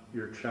about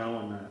your chow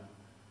on that?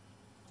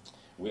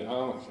 I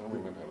don't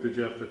remember how we Did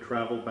you have to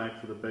travel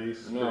back to the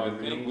base? No, I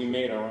think we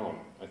made our own.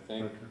 I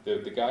think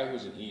Okay. the guy who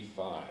was an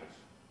E5,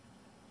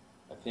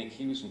 I think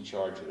he was in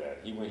charge of that.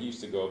 He used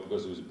to go,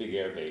 because there was a big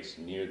air base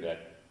near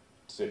that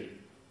city,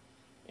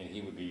 and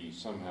he got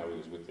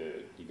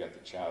the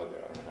chow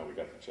there. I don't know how we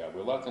got the chow, but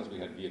a lot of times we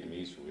had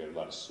Vietnamese food. We had a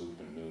lot of soup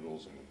and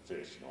noodles and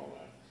fish and all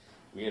that.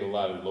 We ate a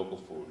lot of local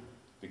food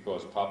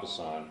because Papa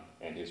San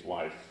and his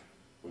wife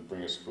would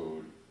bring us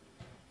food,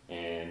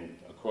 and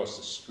across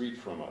the street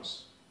from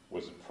us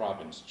was a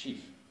province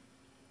chief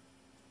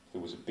who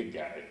was a big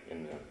guy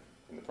in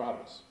the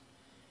province,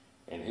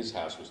 and his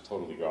house was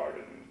totally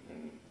guarded.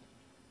 And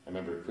I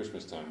remember at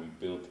Christmas time we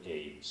built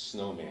a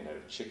snowman out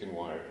of chicken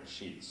wire and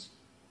sheets.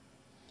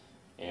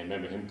 And I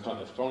remember him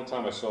the only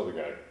time I saw the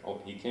guy,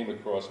 he came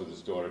across with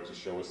his daughter to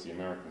show us the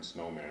American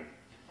snowman,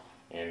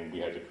 and we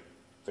had a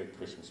fake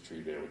Christmas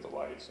tree there with the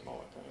lights and all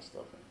that kind of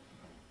stuff.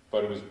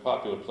 But it was a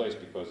popular place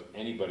because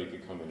anybody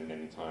could come in at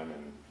any time.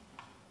 And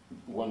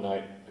one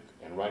night,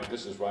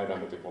 this is right on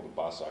what they call the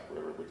Bassac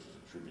River, which is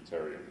a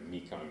tributary of the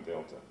Mekong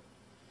Delta.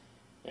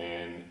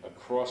 And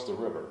across the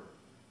river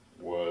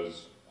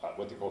was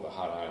what they call the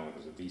Hot Island.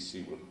 Because the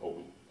VC was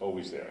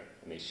always there.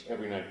 And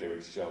every night they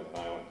would shell an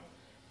island.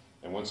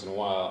 And once in a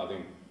while, I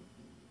think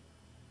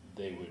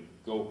they would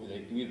go,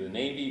 either the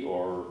Navy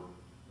or,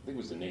 I think it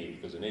was the Navy,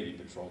 because the Navy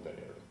patrolled that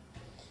area.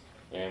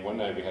 And one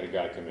night we had a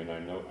guy come in,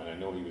 and I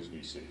know he was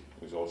VC.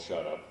 He was all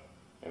shut up,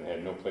 and they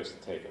had no place to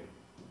take him.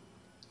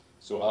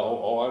 So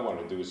all I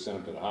wanted to do was send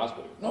him to the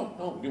hospital.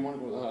 No, we didn't want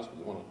to go to the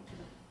hospital.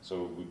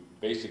 So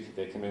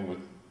they come in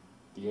with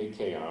the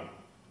AK on,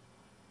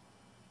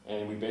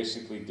 and we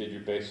basically did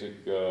your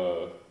basic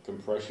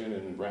compression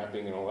and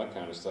wrapping and all that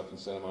kind of stuff and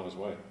sent him on his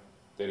way.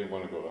 They didn't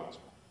want to go to the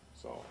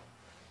hospital.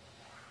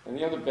 And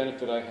the other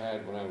benefit I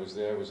had when I was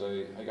there was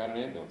I got an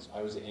ambulance.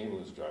 I was the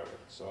ambulance driver,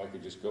 so I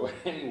could just go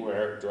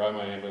anywhere, drive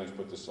my ambulance,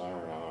 put the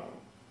siren on.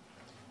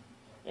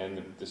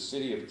 And the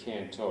city of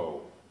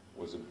Canton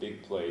was a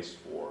big place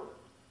for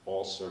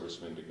all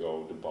servicemen to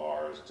go to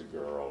bars, to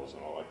girls,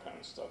 and all that kind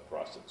of stuff,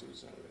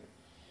 prostitutes and everything.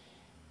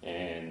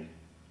 And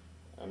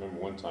I remember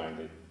one time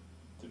that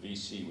the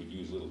VC would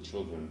use little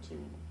children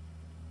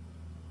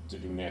to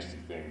do nasty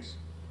things.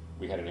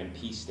 We had an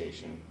MP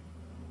station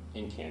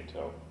in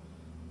Canton,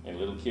 and a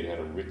little kid had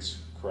a Ritz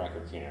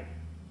cracker can,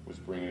 was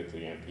bringing it to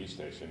the MP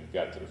station. It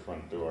got to the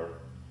front door,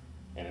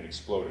 and it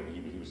exploded.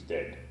 He was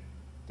dead.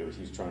 He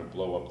was trying to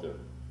blow up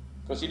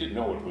because he didn't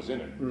know what was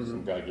in it. Mm-hmm.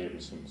 Some guy gave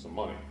him some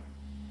money.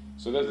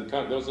 So those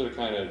are the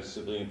kind of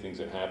civilian things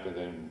that happened.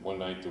 And one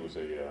night there was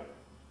the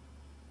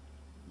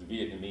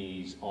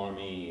Vietnamese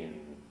army,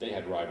 and they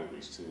had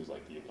rivalries too. It was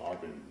like the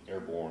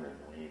Airborne and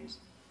Marines.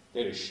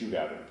 They had a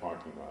shootout in a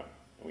parking lot,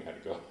 and we had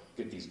to go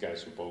get these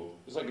guys from both.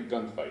 It was like a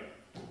gunfight.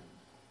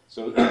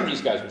 So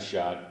these guys were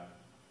shot.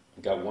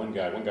 We got one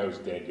guy was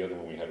dead. The other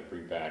one we had to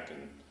bring back,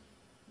 and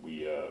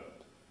we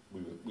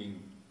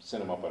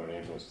sent him up on an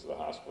ambulance to the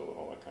hospital and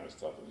all that kind of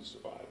stuff, and he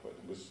survived. But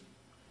it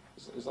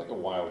was like a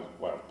wild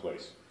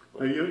place.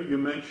 Now you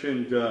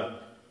mentioned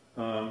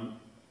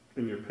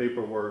in your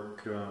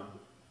paperwork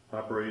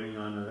operating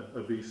on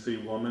a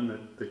VC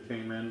woman that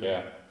came in.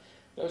 Yeah,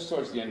 that was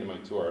towards the end of my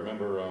tour. I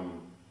remember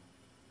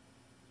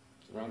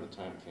around the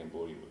time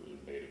Cambodia was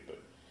invaded, but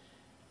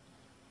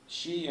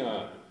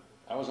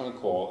I was on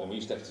call, and we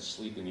used to have to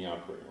sleep in the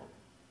operating room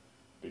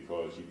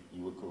because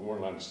you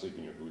weren't allowed to sleep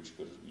in your hooch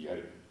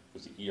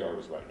because the ER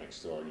was right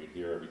next door, and you'd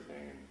hear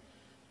everything.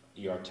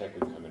 And ER tech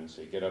would come in and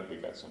say, "Get up, we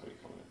got somebody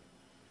coming in."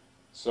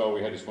 So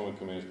we had this woman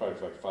come in. It was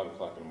probably like 5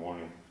 o'clock in the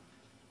morning,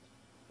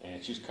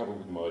 and she's covered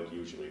with mud.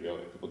 Usually,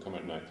 people come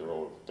at night; they're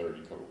over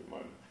 30, covered with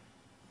mud.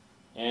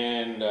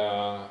 And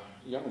a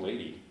young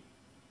lady,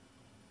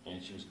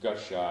 and she was gut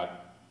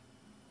shot.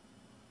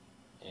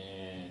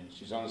 And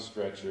she's on the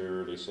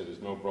stretcher. They said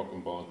there's no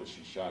broken bones, but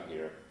she's shot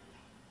here.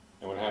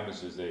 And what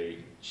happens is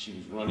she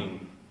was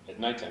running at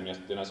nighttime.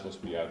 They're not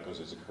supposed to be out because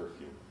there's a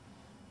curfew.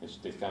 And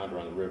they found her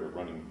on the river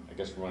running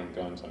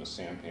guns on a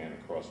sampan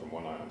across from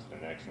one island to the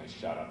next, and they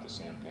shot out the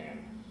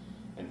sampan.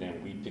 And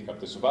then we pick up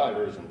the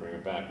survivors and bring her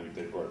back.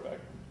 They brought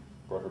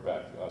her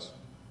back to us.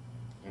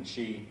 And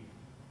she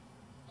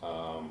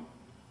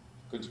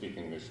couldn't speak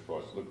English, of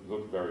course,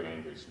 looked very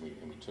angry. So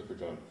we took her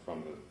down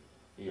from the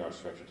ER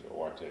stretcher to the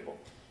OR table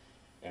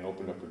and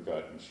opened up her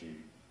gut, and she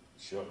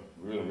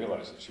really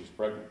realized that she was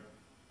pregnant,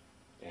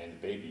 and the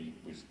baby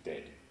was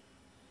dead.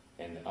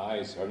 And the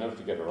eyes, I'll never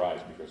forget her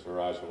eyes, because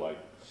her eyes were like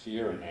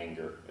fear and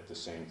anger at the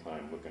same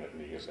time, looking at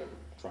me as I was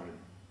trying to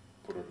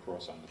put her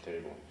across on the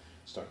table and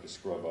start to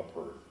scrub up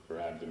her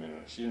abdomen.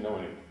 And she didn't know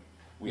anything.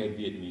 We had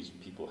Vietnamese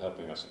people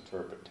helping us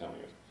interpret,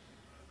 telling us.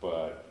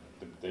 But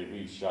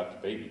we shot the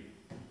baby.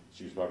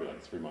 She was probably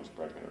like 3 months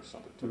pregnant or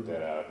something. Took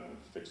that out and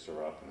fixed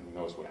her up, and who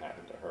knows what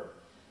happened to her.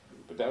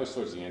 But that was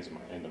towards the end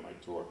of my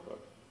tour. But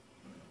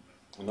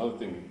another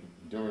thing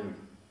during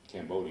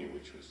Cambodia,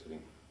 which was, I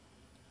think,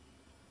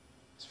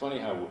 it's funny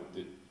how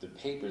the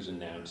papers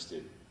announced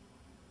it,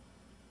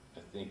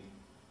 I think,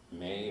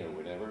 May or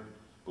whatever,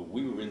 but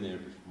we were in there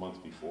a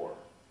month before.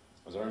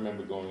 As I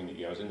remember I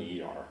was in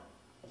the ER,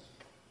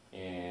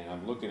 and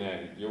I'm looking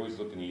at it. You always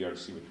look in the ER to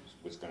see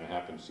what's going to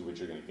happen, see what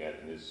you're going to get,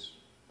 and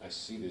I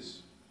see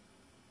this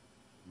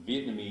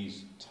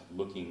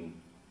Vietnamese-looking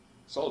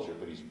soldier,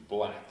 but he's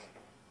black,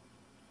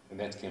 and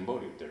that's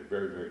Cambodia. They're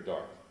very, very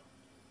dark.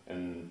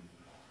 And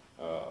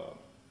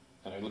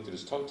I looked at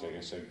his toe tag and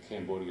I said,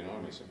 "Cambodian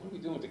Army." I said, "What are we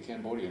doing with the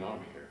Cambodian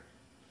Army here?"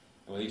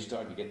 And they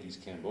started to get these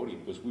Cambodian,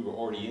 because we were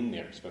already in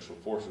there. Special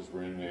forces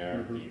were in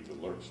there, the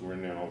LRPs were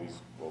in there, and all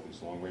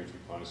these long-range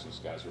reconnaissance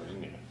guys were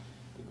in there,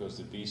 because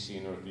the VC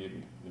and North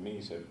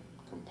Vietnamese had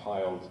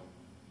compiled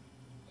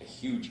a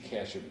huge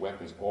cache of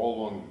weapons all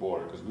along the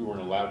border, because we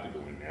weren't allowed to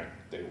go in there.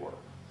 They were.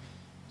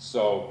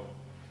 So,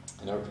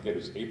 I'll never forget, it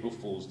was April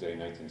Fool's Day,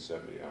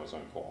 1970. I was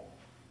on call.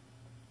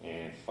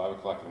 And 5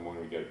 o'clock in the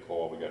morning, we get a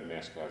call. We got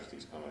mass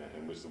casualties coming in.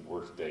 And it was the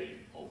worst day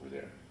over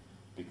there,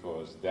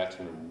 because that's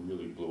when it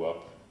really blew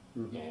up.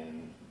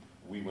 And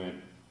we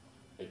went,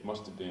 it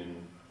must have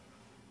been,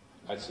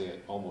 I'd say,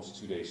 almost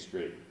 2 days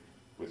straight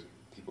with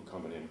people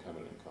coming in.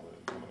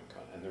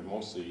 And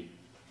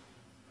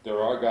there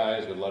are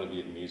guys, but a lot of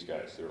Vietnamese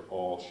guys. They're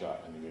all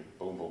shot. I mean,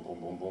 boom, boom, boom,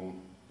 boom,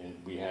 boom. And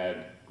we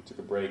took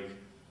a break,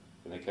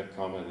 and they kept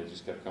coming. They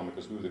just kept coming,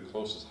 because we were the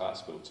closest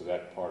hospital to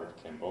that part of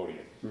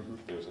Cambodia.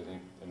 There was, I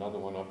think, another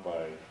one up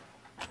by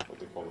what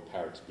they call the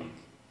Parrot's Beak,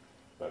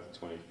 about the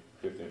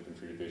 25th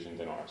Infantry Division,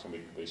 then ours. And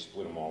they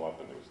split them all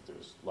up, and there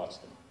was lots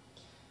of them.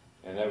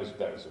 And that was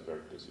a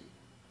very busy.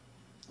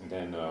 And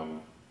then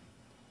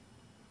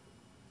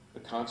the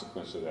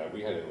consequence of that,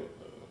 we had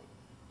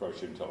probably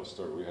shouldn't tell the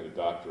story. We had a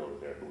doctor over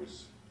there who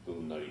was a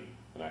little nutty,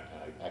 and I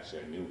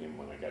knew him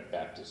when I got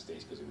back to the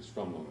States, because he was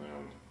from Long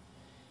Island,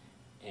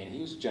 and he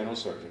was a general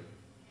surgeon,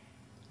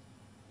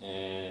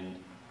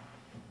 and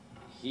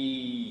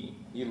he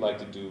liked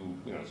to do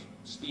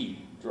speed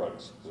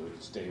drugs so he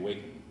could stay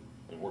awake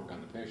and work on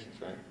the patients,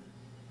 right?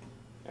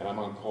 And I'm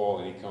on call,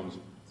 and he comes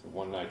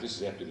one night. This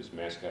is after this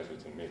mass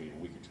casualty thing, maybe a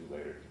week or two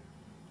later.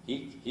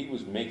 He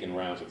was making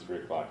rounds at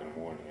 3 o'clock in the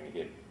morning,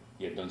 and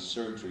he had done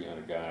surgery on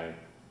a guy,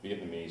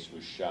 Vietnamese, who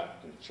was shot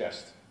in the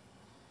chest.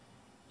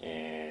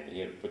 And he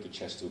had to put the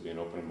chest tube in,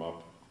 open him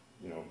up,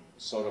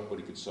 sewed up what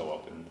he could sew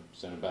up, and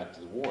send him back to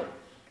the ward.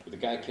 But the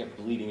guy kept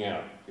bleeding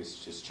out.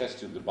 His chest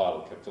tube, the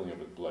bottle, kept filling up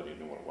with blood. He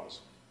didn't know what it was.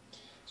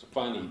 So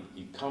finally,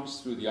 he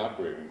comes through the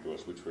operating room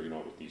doors, which were,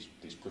 with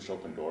these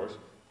push-open doors,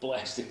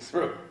 blasting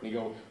through. And he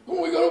goes,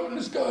 "Oh, we got to open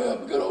this guy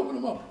up. We got to open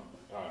him up."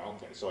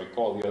 Okay. So I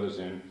called the others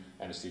in,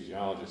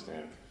 anesthesiologist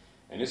in,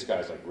 and this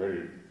guy's like ready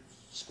to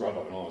scrub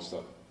up and all this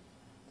stuff.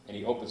 And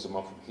he opens him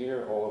up from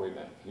here all the way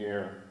back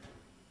here,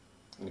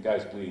 and the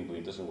guy's bleeding,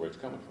 doesn't know where it's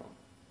coming from.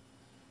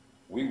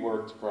 We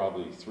worked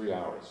probably 3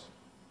 hours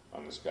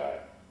on this guy.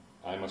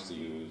 I must have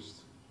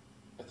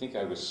I think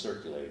I was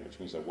circulating, which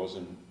means I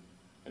wasn't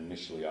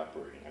initially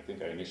operating. I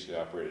think I initially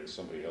operated, and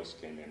somebody else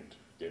came in and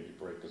gave me a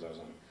break, because I was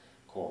on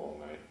call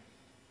all night.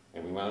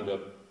 And we wound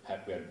up,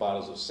 we had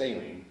bottles of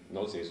saline. In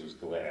those days it was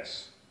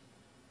glass.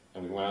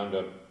 and we wound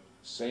up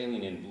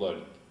saline in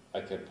blood.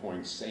 I kept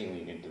pouring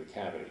saline into the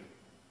cavity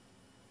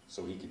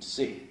so he could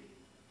see.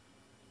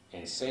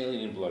 And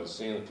saline in blood,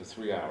 saline for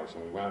 3 hours,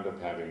 and we wound up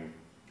having,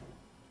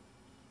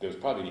 there was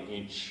probably an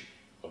inch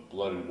of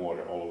blood and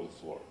water all over the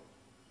floor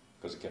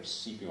because it kept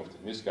seeping off to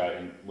this guy.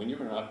 And when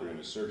you're an operator,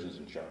 the surgeon's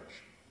in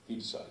charge. He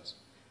decides.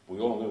 We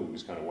all knew he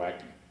was kind of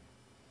wacky.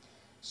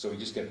 So he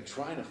just kept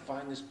trying to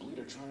find this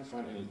bleeder,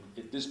 and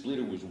this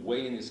bleeder was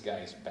way in this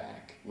guy's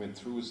back, went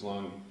through his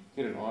lung,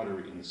 hit an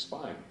artery in the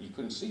spine. You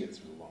couldn't see it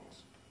through the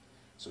lungs.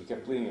 So he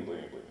kept bleeding and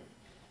bleeding and bleeding.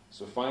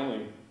 So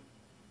finally,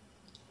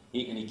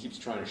 he keeps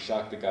trying to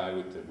shock the guy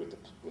with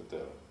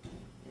the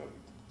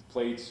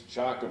plates,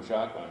 shock him.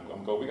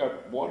 I'm going, we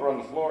got water on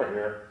the floor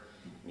here.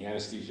 And the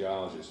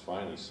anesthesiologist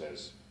finally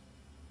says,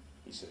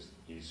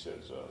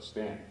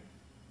 Stan,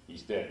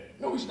 he's dead.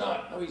 No, he's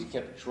not. No, he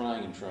kept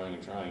trying.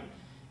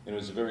 And it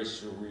was a very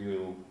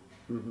surreal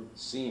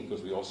scene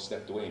because we all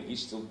stepped away and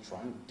he's still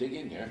trying to dig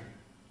in there.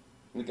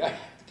 And the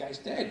guy's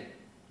dead.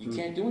 You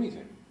can't do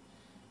anything.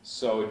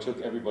 So it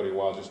took everybody a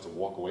while just to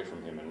walk away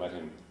from him and let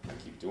him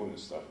keep doing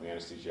this stuff. And the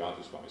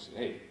anesthesiologist finally said,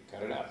 hey,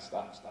 cut it out.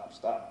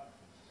 Stop.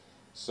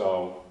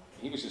 So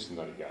he was just a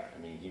nutty guy.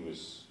 I mean, he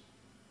was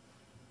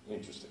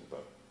interesting.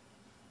 But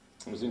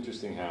it was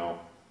interesting how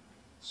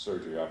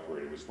surgery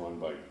operator was run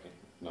by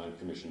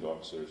non-commissioned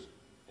officers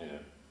and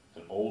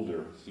an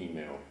older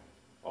female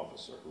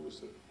officer who was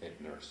the head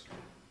nurse.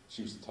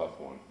 She was the tough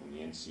one, and the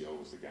NCO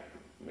was the guy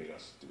who made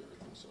us do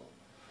everything. So,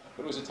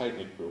 but it was a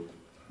tight-knit group.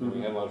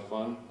 We had a lot of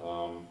fun.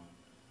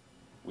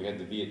 We had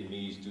the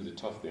Vietnamese do the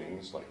tough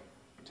things, like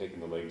taking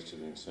the legs to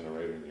the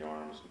incinerator and the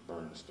arms and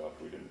burn the stuff.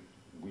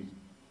 We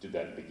did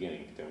that in the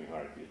beginning, then we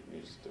hired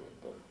Vietnamese to do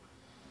it. But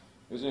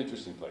it was an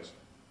interesting place.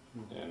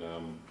 And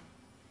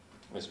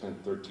I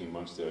spent 13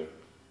 months there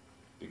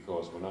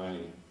because when I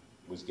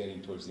was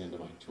getting towards the end of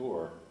my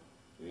tour,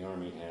 the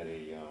Army had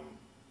a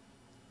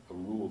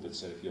rule that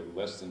said if you have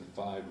less than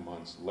 5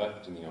 months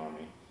left in the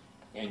Army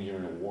and you're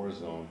in a war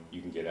zone,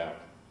 you can get out.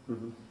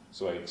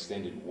 So I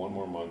extended 1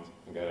 more month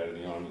and got out of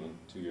the Army in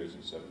 2 years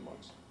and 7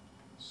 months.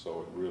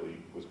 So it really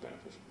was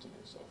beneficial to me.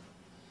 So,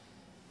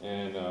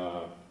 and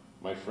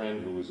my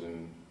friend who was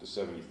in the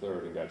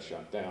 73rd and got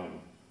shot down,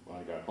 when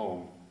I got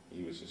home,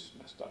 he was just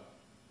messed up.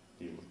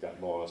 He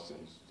got lost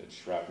and had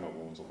shrapnel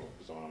wounds all over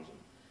his arms. And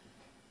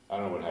I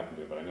don't know what happened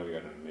to him, but I know he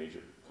got in a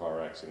major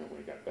car accident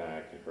when he got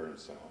back and hurt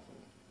himself.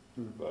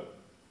 But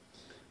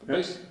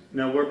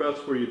now,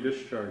 whereabouts were you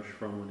discharged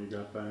from when you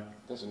got back?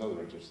 That's another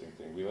interesting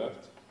thing. We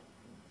left.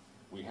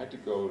 We had to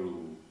go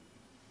to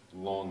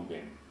Long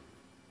Binh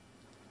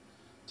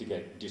to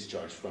get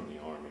discharged from the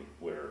Army,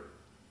 where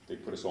they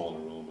put us all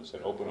in a room and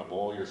said, open up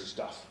all your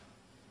stuff.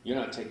 You're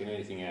not taking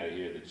anything out of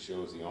here that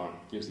shows the Army,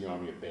 gives the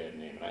Army a bad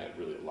name. And I had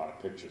really a lot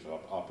of pictures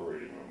of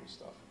operating room and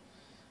stuff.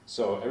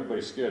 So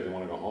everybody's scared. They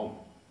want to go home.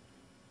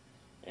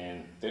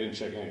 And they didn't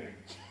check anything.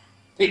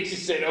 They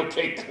just said,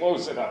 okay,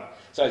 close it up.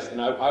 So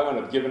I wound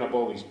up giving up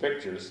all these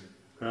pictures.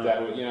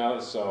 That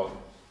were, so.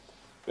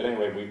 But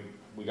anyway,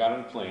 we got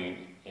on a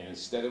plane, and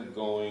instead of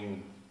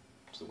going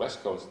to the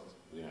west coast of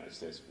the United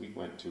States, we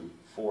went to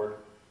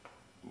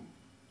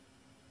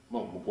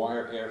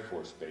McGuire Air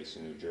Force Base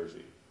in New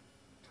Jersey.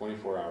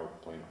 24-hour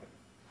plane ride.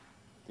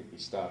 I think we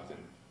stopped in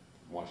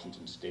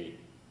Washington State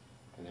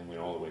and then went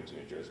all the way to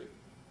New Jersey.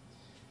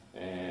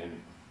 And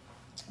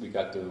we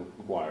got to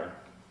McGuire,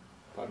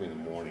 probably in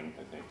the morning,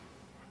 I think.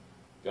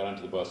 Got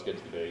onto the bus, get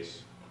to the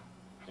base,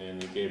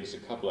 and they gave us a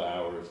couple of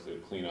hours to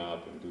clean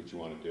up and do what you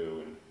want to do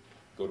and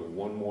go to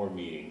one more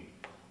meeting.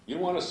 You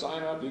want to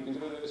sign up, you can do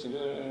this and do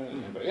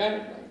that. But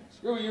yeah,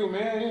 screw you,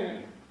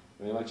 man.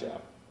 And they let you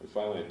out. And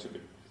finally,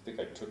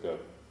 I took a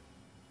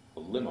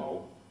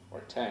limo or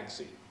a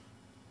taxi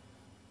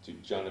to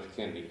John F.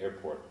 Kennedy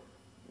Airport,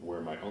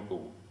 where my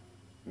uncle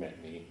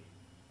met me.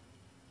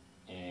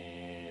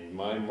 And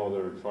my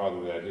mother and father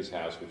were at his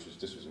house,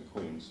 this was in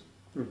Queens.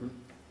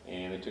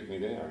 And they took me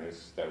there, and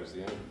that was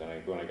the end.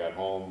 Then when I got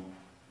home,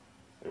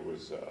 it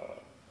was a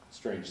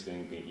strange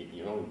thing.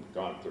 You're only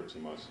gone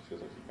 13 months. It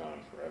feels like you're gone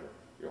forever.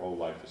 Your whole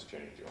life has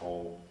changed. Your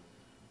whole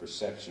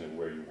perception of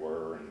where you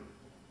were and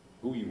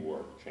who you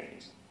were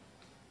changed.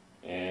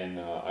 And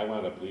I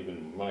wound up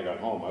leaving. When I got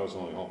home, I was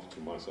only home for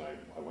 2 months, and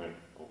I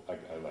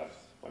left.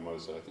 My mother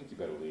said, I think you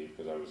better leave,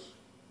 because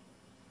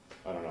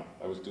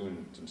I was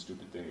doing some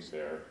stupid things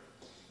there.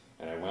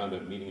 And I wound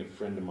up meeting a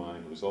friend of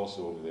mine who was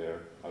also over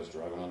there. I was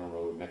driving on a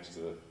road next to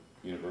the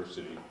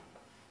university.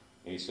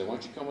 And he said, why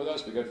don't you come with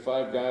us? We got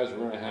 5 guys,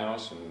 we're in a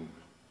house. And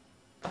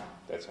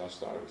that's how it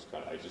started.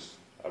 It was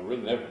I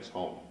really never was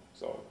home.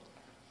 So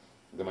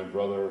then my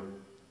brother,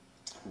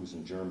 who was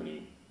in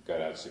Germany, got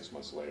out 6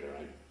 months later, and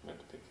I went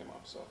to pick him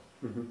up. So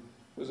it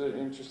was an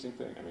interesting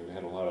thing. I mean, we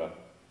had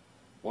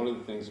one of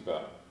the things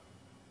about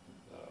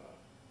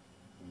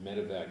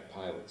medevac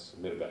pilots,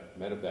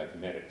 medevac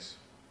medics,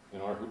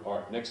 and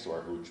next to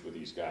our hooch were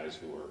these guys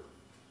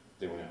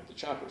they went out with the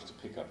choppers to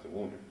pick up the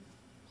wounded.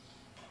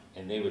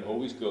 And they would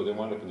always go, they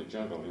wound up in the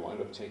jungle, and they wound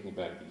up taking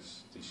back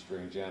these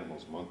strange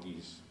animals,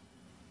 monkeys,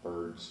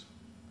 birds.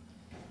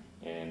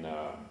 And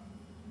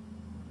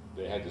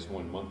they had this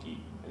one monkey,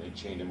 and they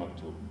chained him up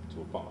to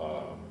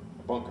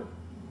a bunker.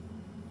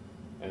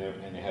 And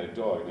they had a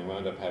dog, and they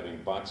wound up having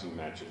boxing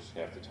matches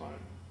half the time.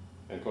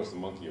 And of course the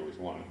monkey always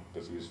won,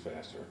 because he was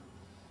faster.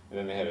 And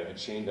then they had a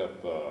chained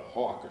up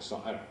hawk or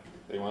something. I don't know.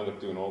 They wound up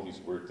doing all these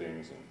weird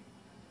things.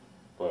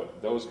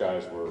 But those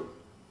guys were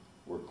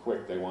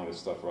quick. They wanted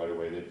stuff right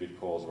away. They'd get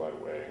calls right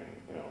away,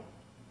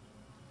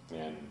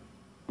 and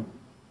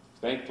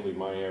thankfully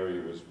my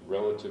area was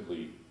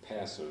relatively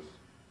passive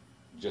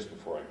just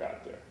before I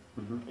got there,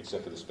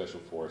 except for the special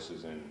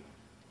forces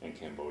in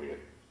Cambodia.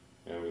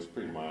 And it was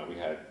pretty mild. We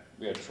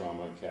had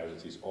trauma and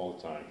casualties all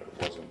the time, but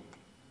it wasn't,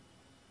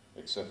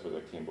 except for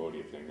the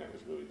Cambodia thing, that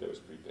was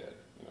pretty bad,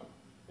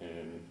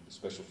 And the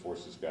special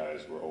forces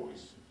guys were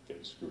always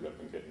getting screwed up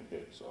and getting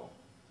hit. So,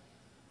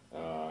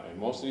 and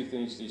most of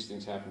these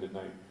things happened at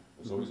night.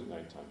 It was always at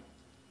nighttime.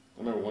 I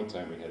remember one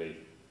time we had a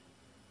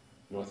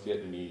North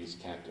Vietnamese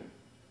captain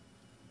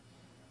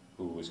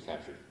who was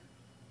captured.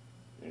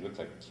 And he looked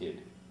like a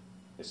kid.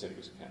 They said he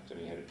was a captain.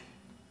 He had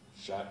a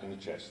shot in the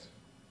chest.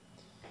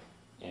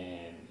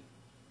 And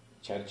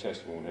he had a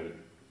chest wound, had a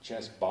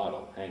chest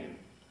bottle hanging.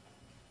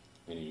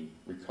 And he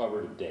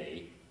recovered a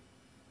day.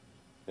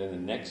 Then the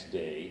next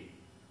day,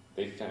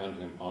 they found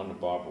him on the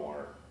barbed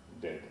wire,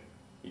 dead.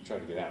 He tried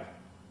to get out.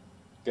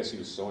 I guess he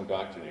was so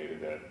indoctrinated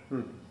that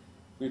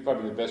he was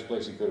probably the best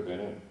place he could have been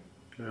in.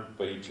 Yeah.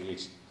 But he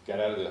got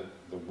out of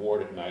the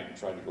ward at night and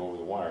tried to go over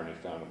the wire, and they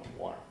found him on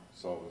the wire.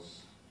 So it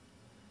was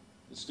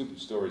the stupid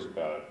stories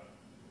about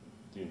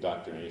the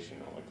indoctrination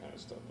and all that kind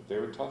of stuff. But they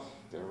were tough.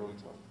 They were really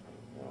tough,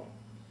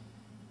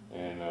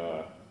 And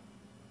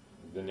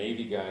the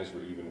Navy guys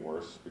were even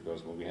worse,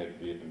 because when we had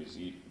the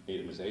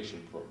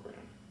Vietnamization program,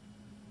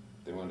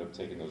 they wound up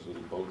taking those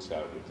little boats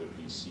out with the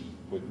VC,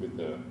 with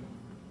the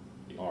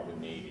Army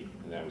and Navy,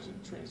 and that was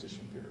a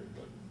transition period.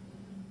 But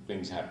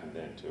things happened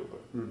then too.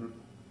 But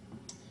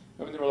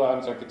I mean, there were a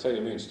lot. I could tell you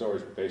a million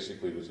stories. But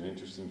basically, it was an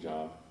interesting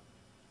job.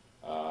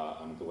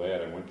 I'm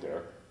glad I went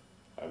there.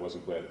 I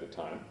wasn't glad at the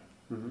time.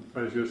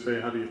 I was going to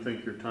say, how do you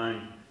think your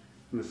time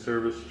in the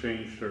service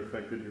changed or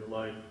affected your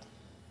life?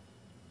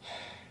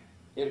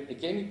 It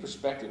gave me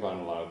perspective on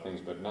a lot of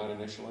things, but not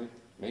initially.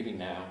 Maybe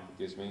now it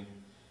gives me.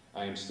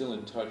 I am still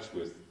in touch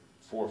with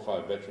 4 or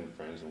 5 veteran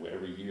friends, and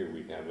every year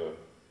we have a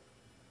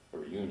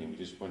reunion. We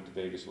just went to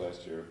Vegas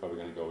last year, probably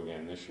going to go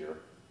again this year.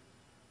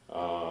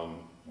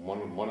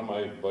 One of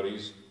my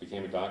buddies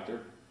became a doctor.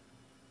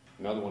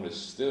 Another one is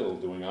still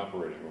doing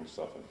operating room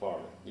stuff in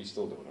Florida. He's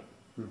still doing it.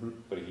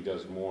 But he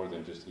does more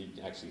than just, he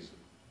actually,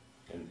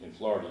 in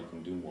Florida he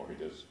can do more. He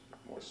does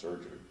more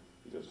surgery.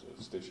 He does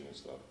stitching and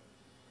stuff.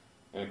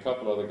 And a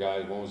couple other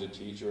guys, one was a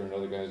teacher,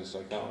 another guy's a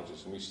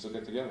psychologist, and we still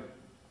get together.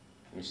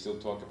 And we still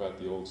talk about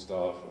the old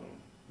stuff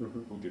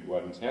and who did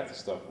what. And half the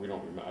stuff I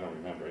don't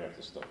remember half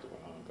the stuff that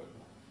went on, but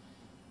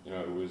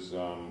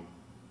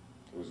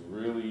it was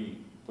really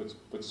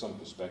put some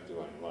perspective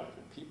on your life.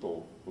 And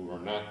people who are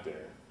not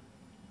there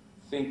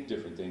think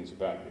different things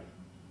about you.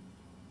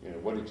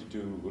 What did you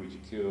do? Who did you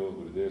kill?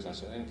 Who did this? I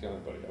said, I didn't kill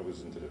anybody. I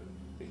was into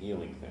the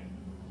healing thing.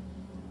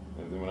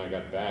 And then when I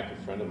got back, a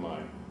friend of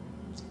mine,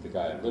 the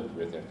guy I lived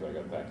with after I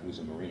got back, he was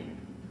a Marine,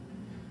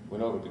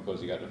 went over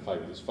because he got in a fight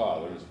with his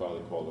father, and his father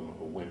called him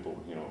a wimp, or,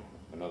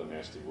 another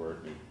nasty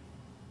word. And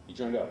he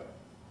joined up.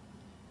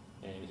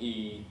 And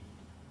he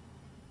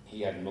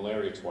had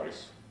malaria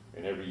twice,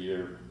 and every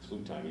year,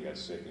 flu time, he got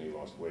sick and he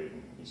lost weight,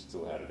 and he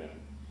still had it in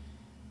him.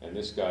 And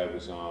this guy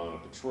was on a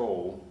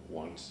patrol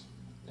once,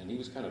 and he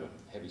was kind of a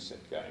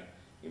heavy-set guy.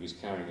 He was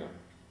carrying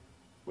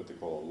what they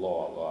call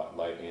a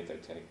light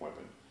anti-tank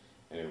weapon,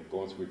 and they were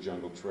going through a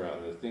jungle trail,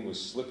 and the thing was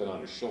slipping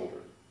on his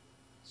shoulder.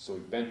 So he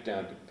bent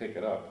down to pick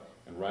it up,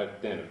 and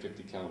right then a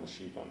 50 caliber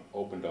machine gun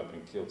opened up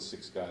and killed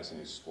 6 guys in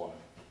his squad.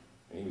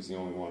 And he was the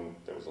only one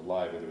that was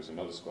alive, and there was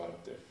another squad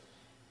up there.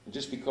 And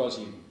just because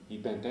he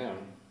bent down,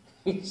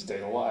 he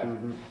stayed alive.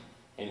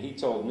 And he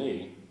told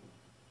me,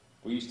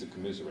 we used to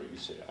commiserate. He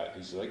said,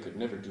 I could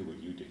never do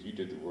what you did. You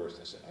did the worst.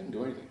 I said, I didn't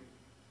do anything.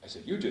 I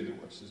said, you did the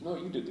worst. He says, no,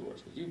 you did the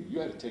worst. But you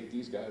had to take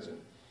these guys in.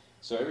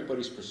 So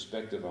everybody's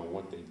perspective on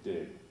what they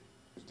did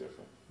was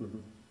different.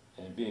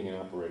 And being an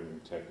operating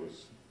room tech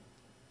was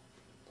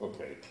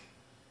okay.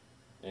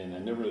 And I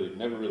never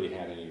really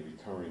had any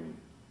recurring.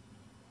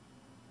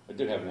 I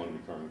did have one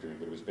recurring dream,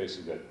 but it was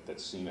basically that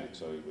scene I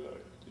tell you with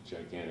the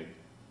gigantic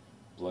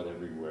blood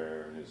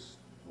everywhere, and his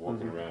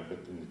walking around. But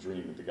in the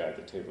dream, the guy at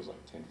the table was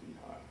like 10 feet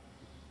high.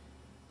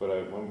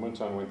 But one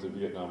time I went to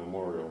Vietnam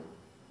Memorial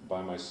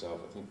by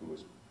myself. I think it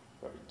was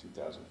probably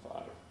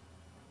 2005.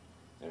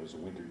 And it was a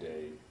winter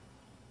day.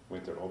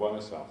 Went there all by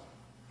myself.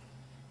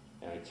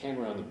 And I came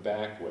around the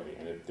back way,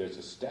 and there's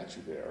a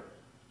statue there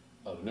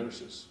of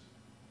nurses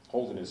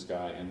holding this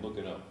guy and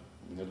looking up.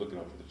 And they're looking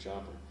up at the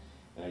chopper.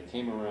 And I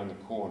came around the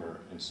corner,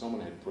 and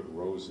someone had put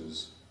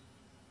roses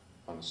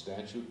on the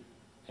statue,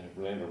 and it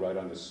landed right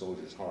on this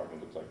soldier's heart,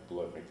 and it looked like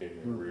blood, and it gave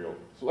me a real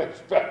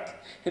flashback.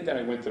 And then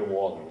I went to the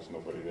wall, and there was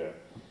nobody there.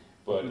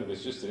 But it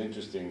was just an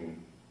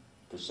interesting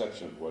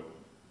perception of what,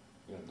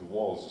 the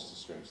wall is just a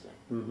strange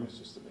thing. It's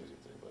just an amazing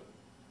thing.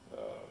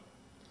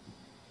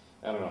 But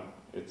I don't know.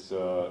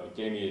 It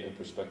gave me a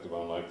perspective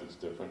on life that's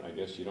different. I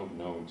guess you don't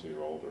know until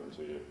you're older,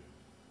 until you.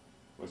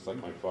 Well, it's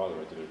like my father.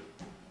 I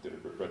did a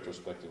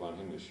retrospective on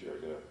him this year.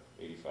 I did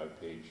a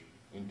 85-page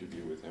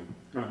interview with him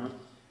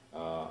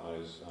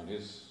on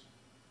his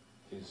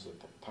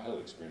pilot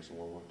experience in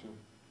World War II.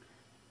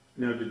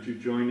 Now, did you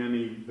join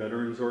any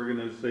veterans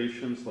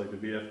organizations like the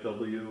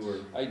VFW or?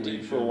 I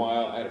did for a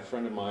while. I had a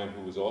friend of mine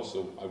who was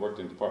also, I worked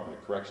in the Department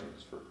of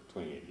Corrections for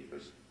 28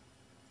 years,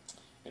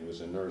 and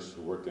was a nurse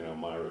who worked in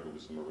Elmira, who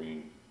was a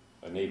Marine,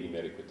 a Navy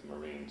medic with the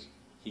Marines.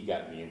 He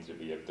got me into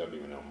the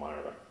VFW in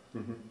Elmira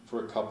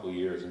for a couple of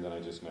years, and then I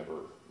just never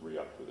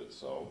re-upped with it.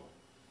 So,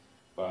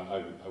 but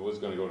I was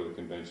going to go to the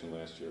convention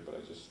last year,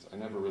 but I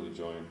never really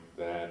joined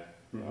that.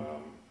 I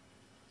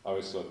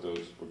always thought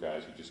those were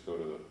guys who just go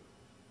to the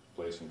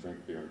place and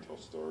drink beer and tell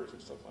stories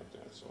and stuff like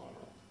that, so I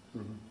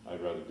don't know.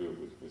 I'd rather do it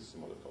with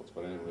some other folks,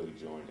 but I never really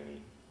joined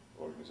any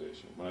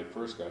organization. When I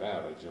first got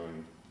out, I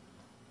joined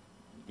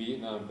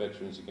Vietnam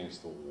Veterans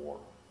Against the War,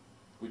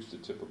 which is the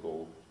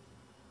typical,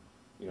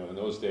 in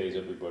those days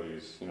everybody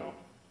is,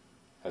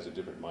 has a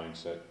different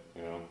mindset,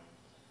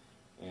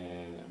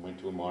 and I went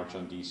to a march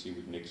on D.C.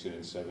 with Nixon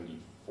in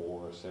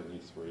 74,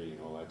 73,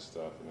 and all that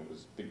stuff, and it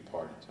was big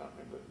party time,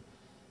 but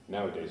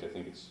nowadays I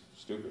think it's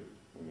stupid.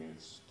 I mean,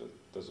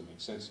 it doesn't make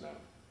sense now,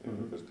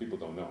 because people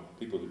don't know.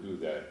 People who do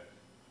that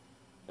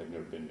have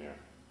never been there,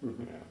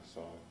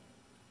 so,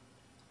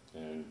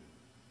 and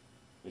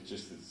it's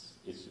just,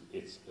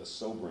 it's a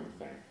sobering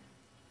thing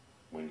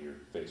when you're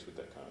faced with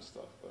that kind of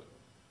stuff, but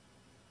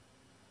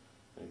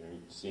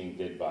seeing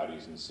dead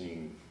bodies and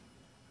seeing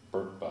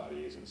burnt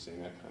bodies and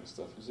seeing that kind of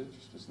stuff is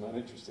interesting. It's not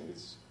interesting.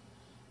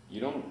 You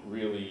don't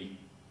really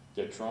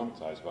get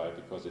traumatized by it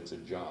because it's a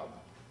job.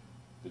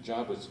 The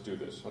job is to do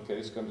this. Okay,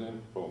 this comes in,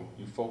 boom.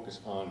 You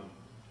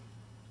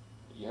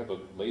have a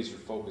laser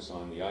focus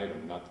on the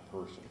item, not the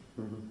person.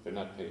 They're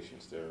not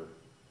patients.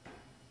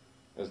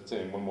 I was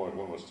telling one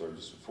more story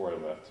just before I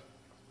left.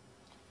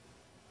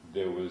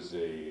 There was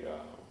a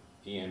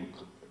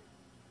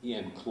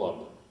EM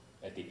club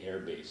at the air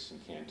base in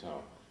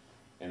Canton,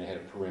 and they had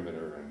a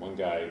perimeter, and one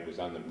guy was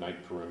on the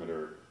night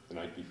perimeter the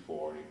night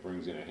before, and he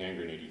brings in a hand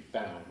grenade he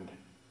found,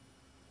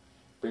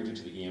 brings it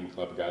to the EM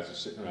club, guys are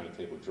sitting around the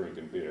table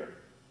drinking beer.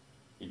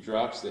 He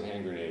drops the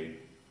hand grenade,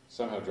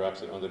 somehow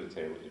drops it under the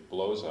table, it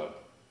blows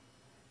up.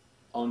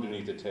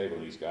 Underneath the table,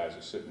 these guys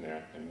are sitting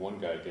there, and one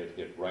guy gets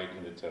hit right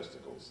in the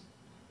testicles,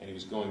 and he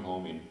was going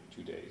home in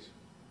 2 days.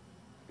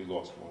 He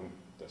lost one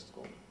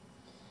testicle.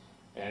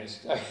 And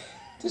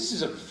this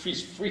is a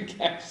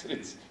freak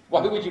accident.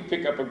 Why would you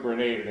pick up a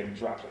grenade and then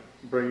drop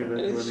it? Bring it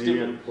into an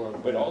EM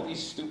club. But all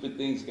these stupid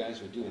things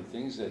guys are doing,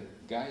 things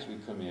that guys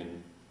would come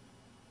in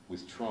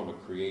with trauma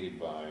created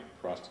by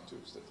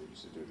prostitutes that they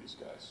used to do to these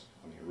guys.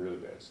 I mean, really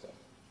bad stuff.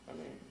 I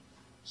mean,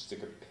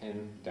 stick a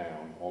pin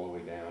down, all the way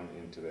down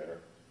into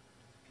their,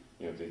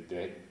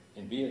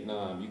 in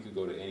Vietnam, you could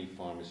go to any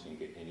pharmacy and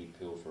get any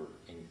pill for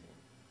anything.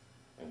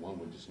 And one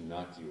would just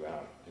knock you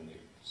out, and they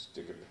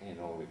stick a pin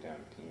all the way down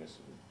the penis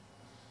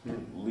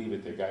and leave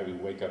it. The guy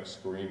would wake up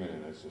screaming,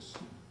 and it's just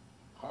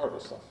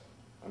horrible stuff.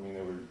 I mean,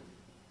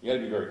 you got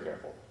to be very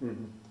careful.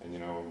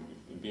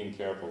 And being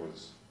careful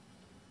is,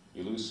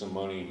 you lose some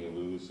money and you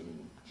lose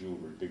some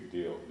jewelry, big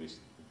deal. At least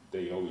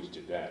they always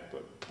did that.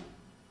 But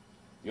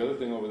the other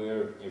thing over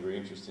there, very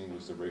interesting,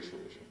 was the racial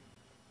issue.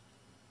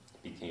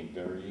 It became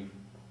very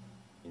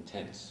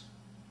intense.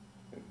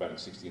 About in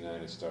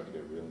 '69, it started to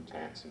get real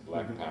intense, and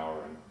black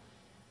power. And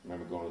I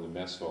remember going to the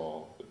mess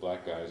hall. The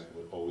black guys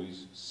would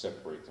always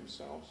separate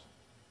themselves,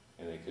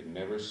 and they could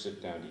never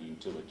sit down to eat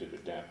until they did the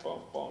dap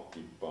bump.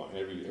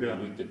 Every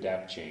week the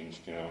dap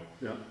changed,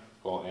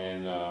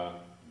 and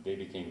they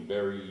became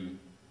very,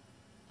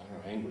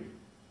 angry.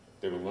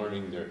 They were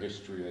learning their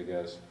history, I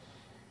guess,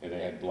 and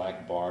they had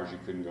black bars you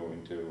couldn't go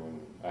into,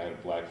 and I had a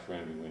black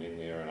friend who went in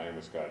there, and I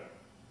almost got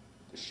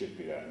the shit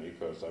beat out of me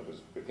because I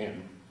was with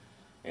him,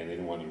 and they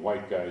didn't want any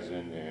white guys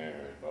in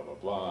there, and blah, blah,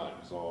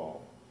 blah.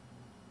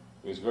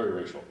 It was very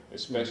racial,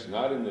 especially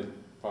not in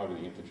probably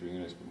the infantry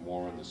units, but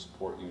more in the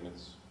support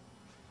units,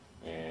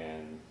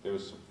 and there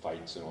was some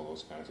fights and all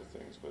those kinds of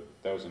things, but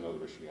that was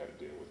another issue we had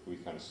to deal with. We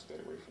kind of stayed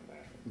away from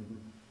that.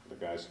 The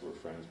guys who were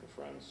friends,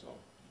 so.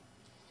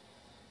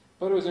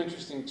 But it was an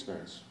interesting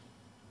experience,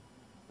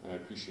 and I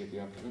appreciate the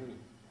opportunity.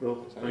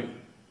 Well,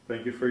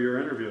 thank you for your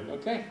interview.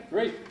 Okay,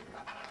 great.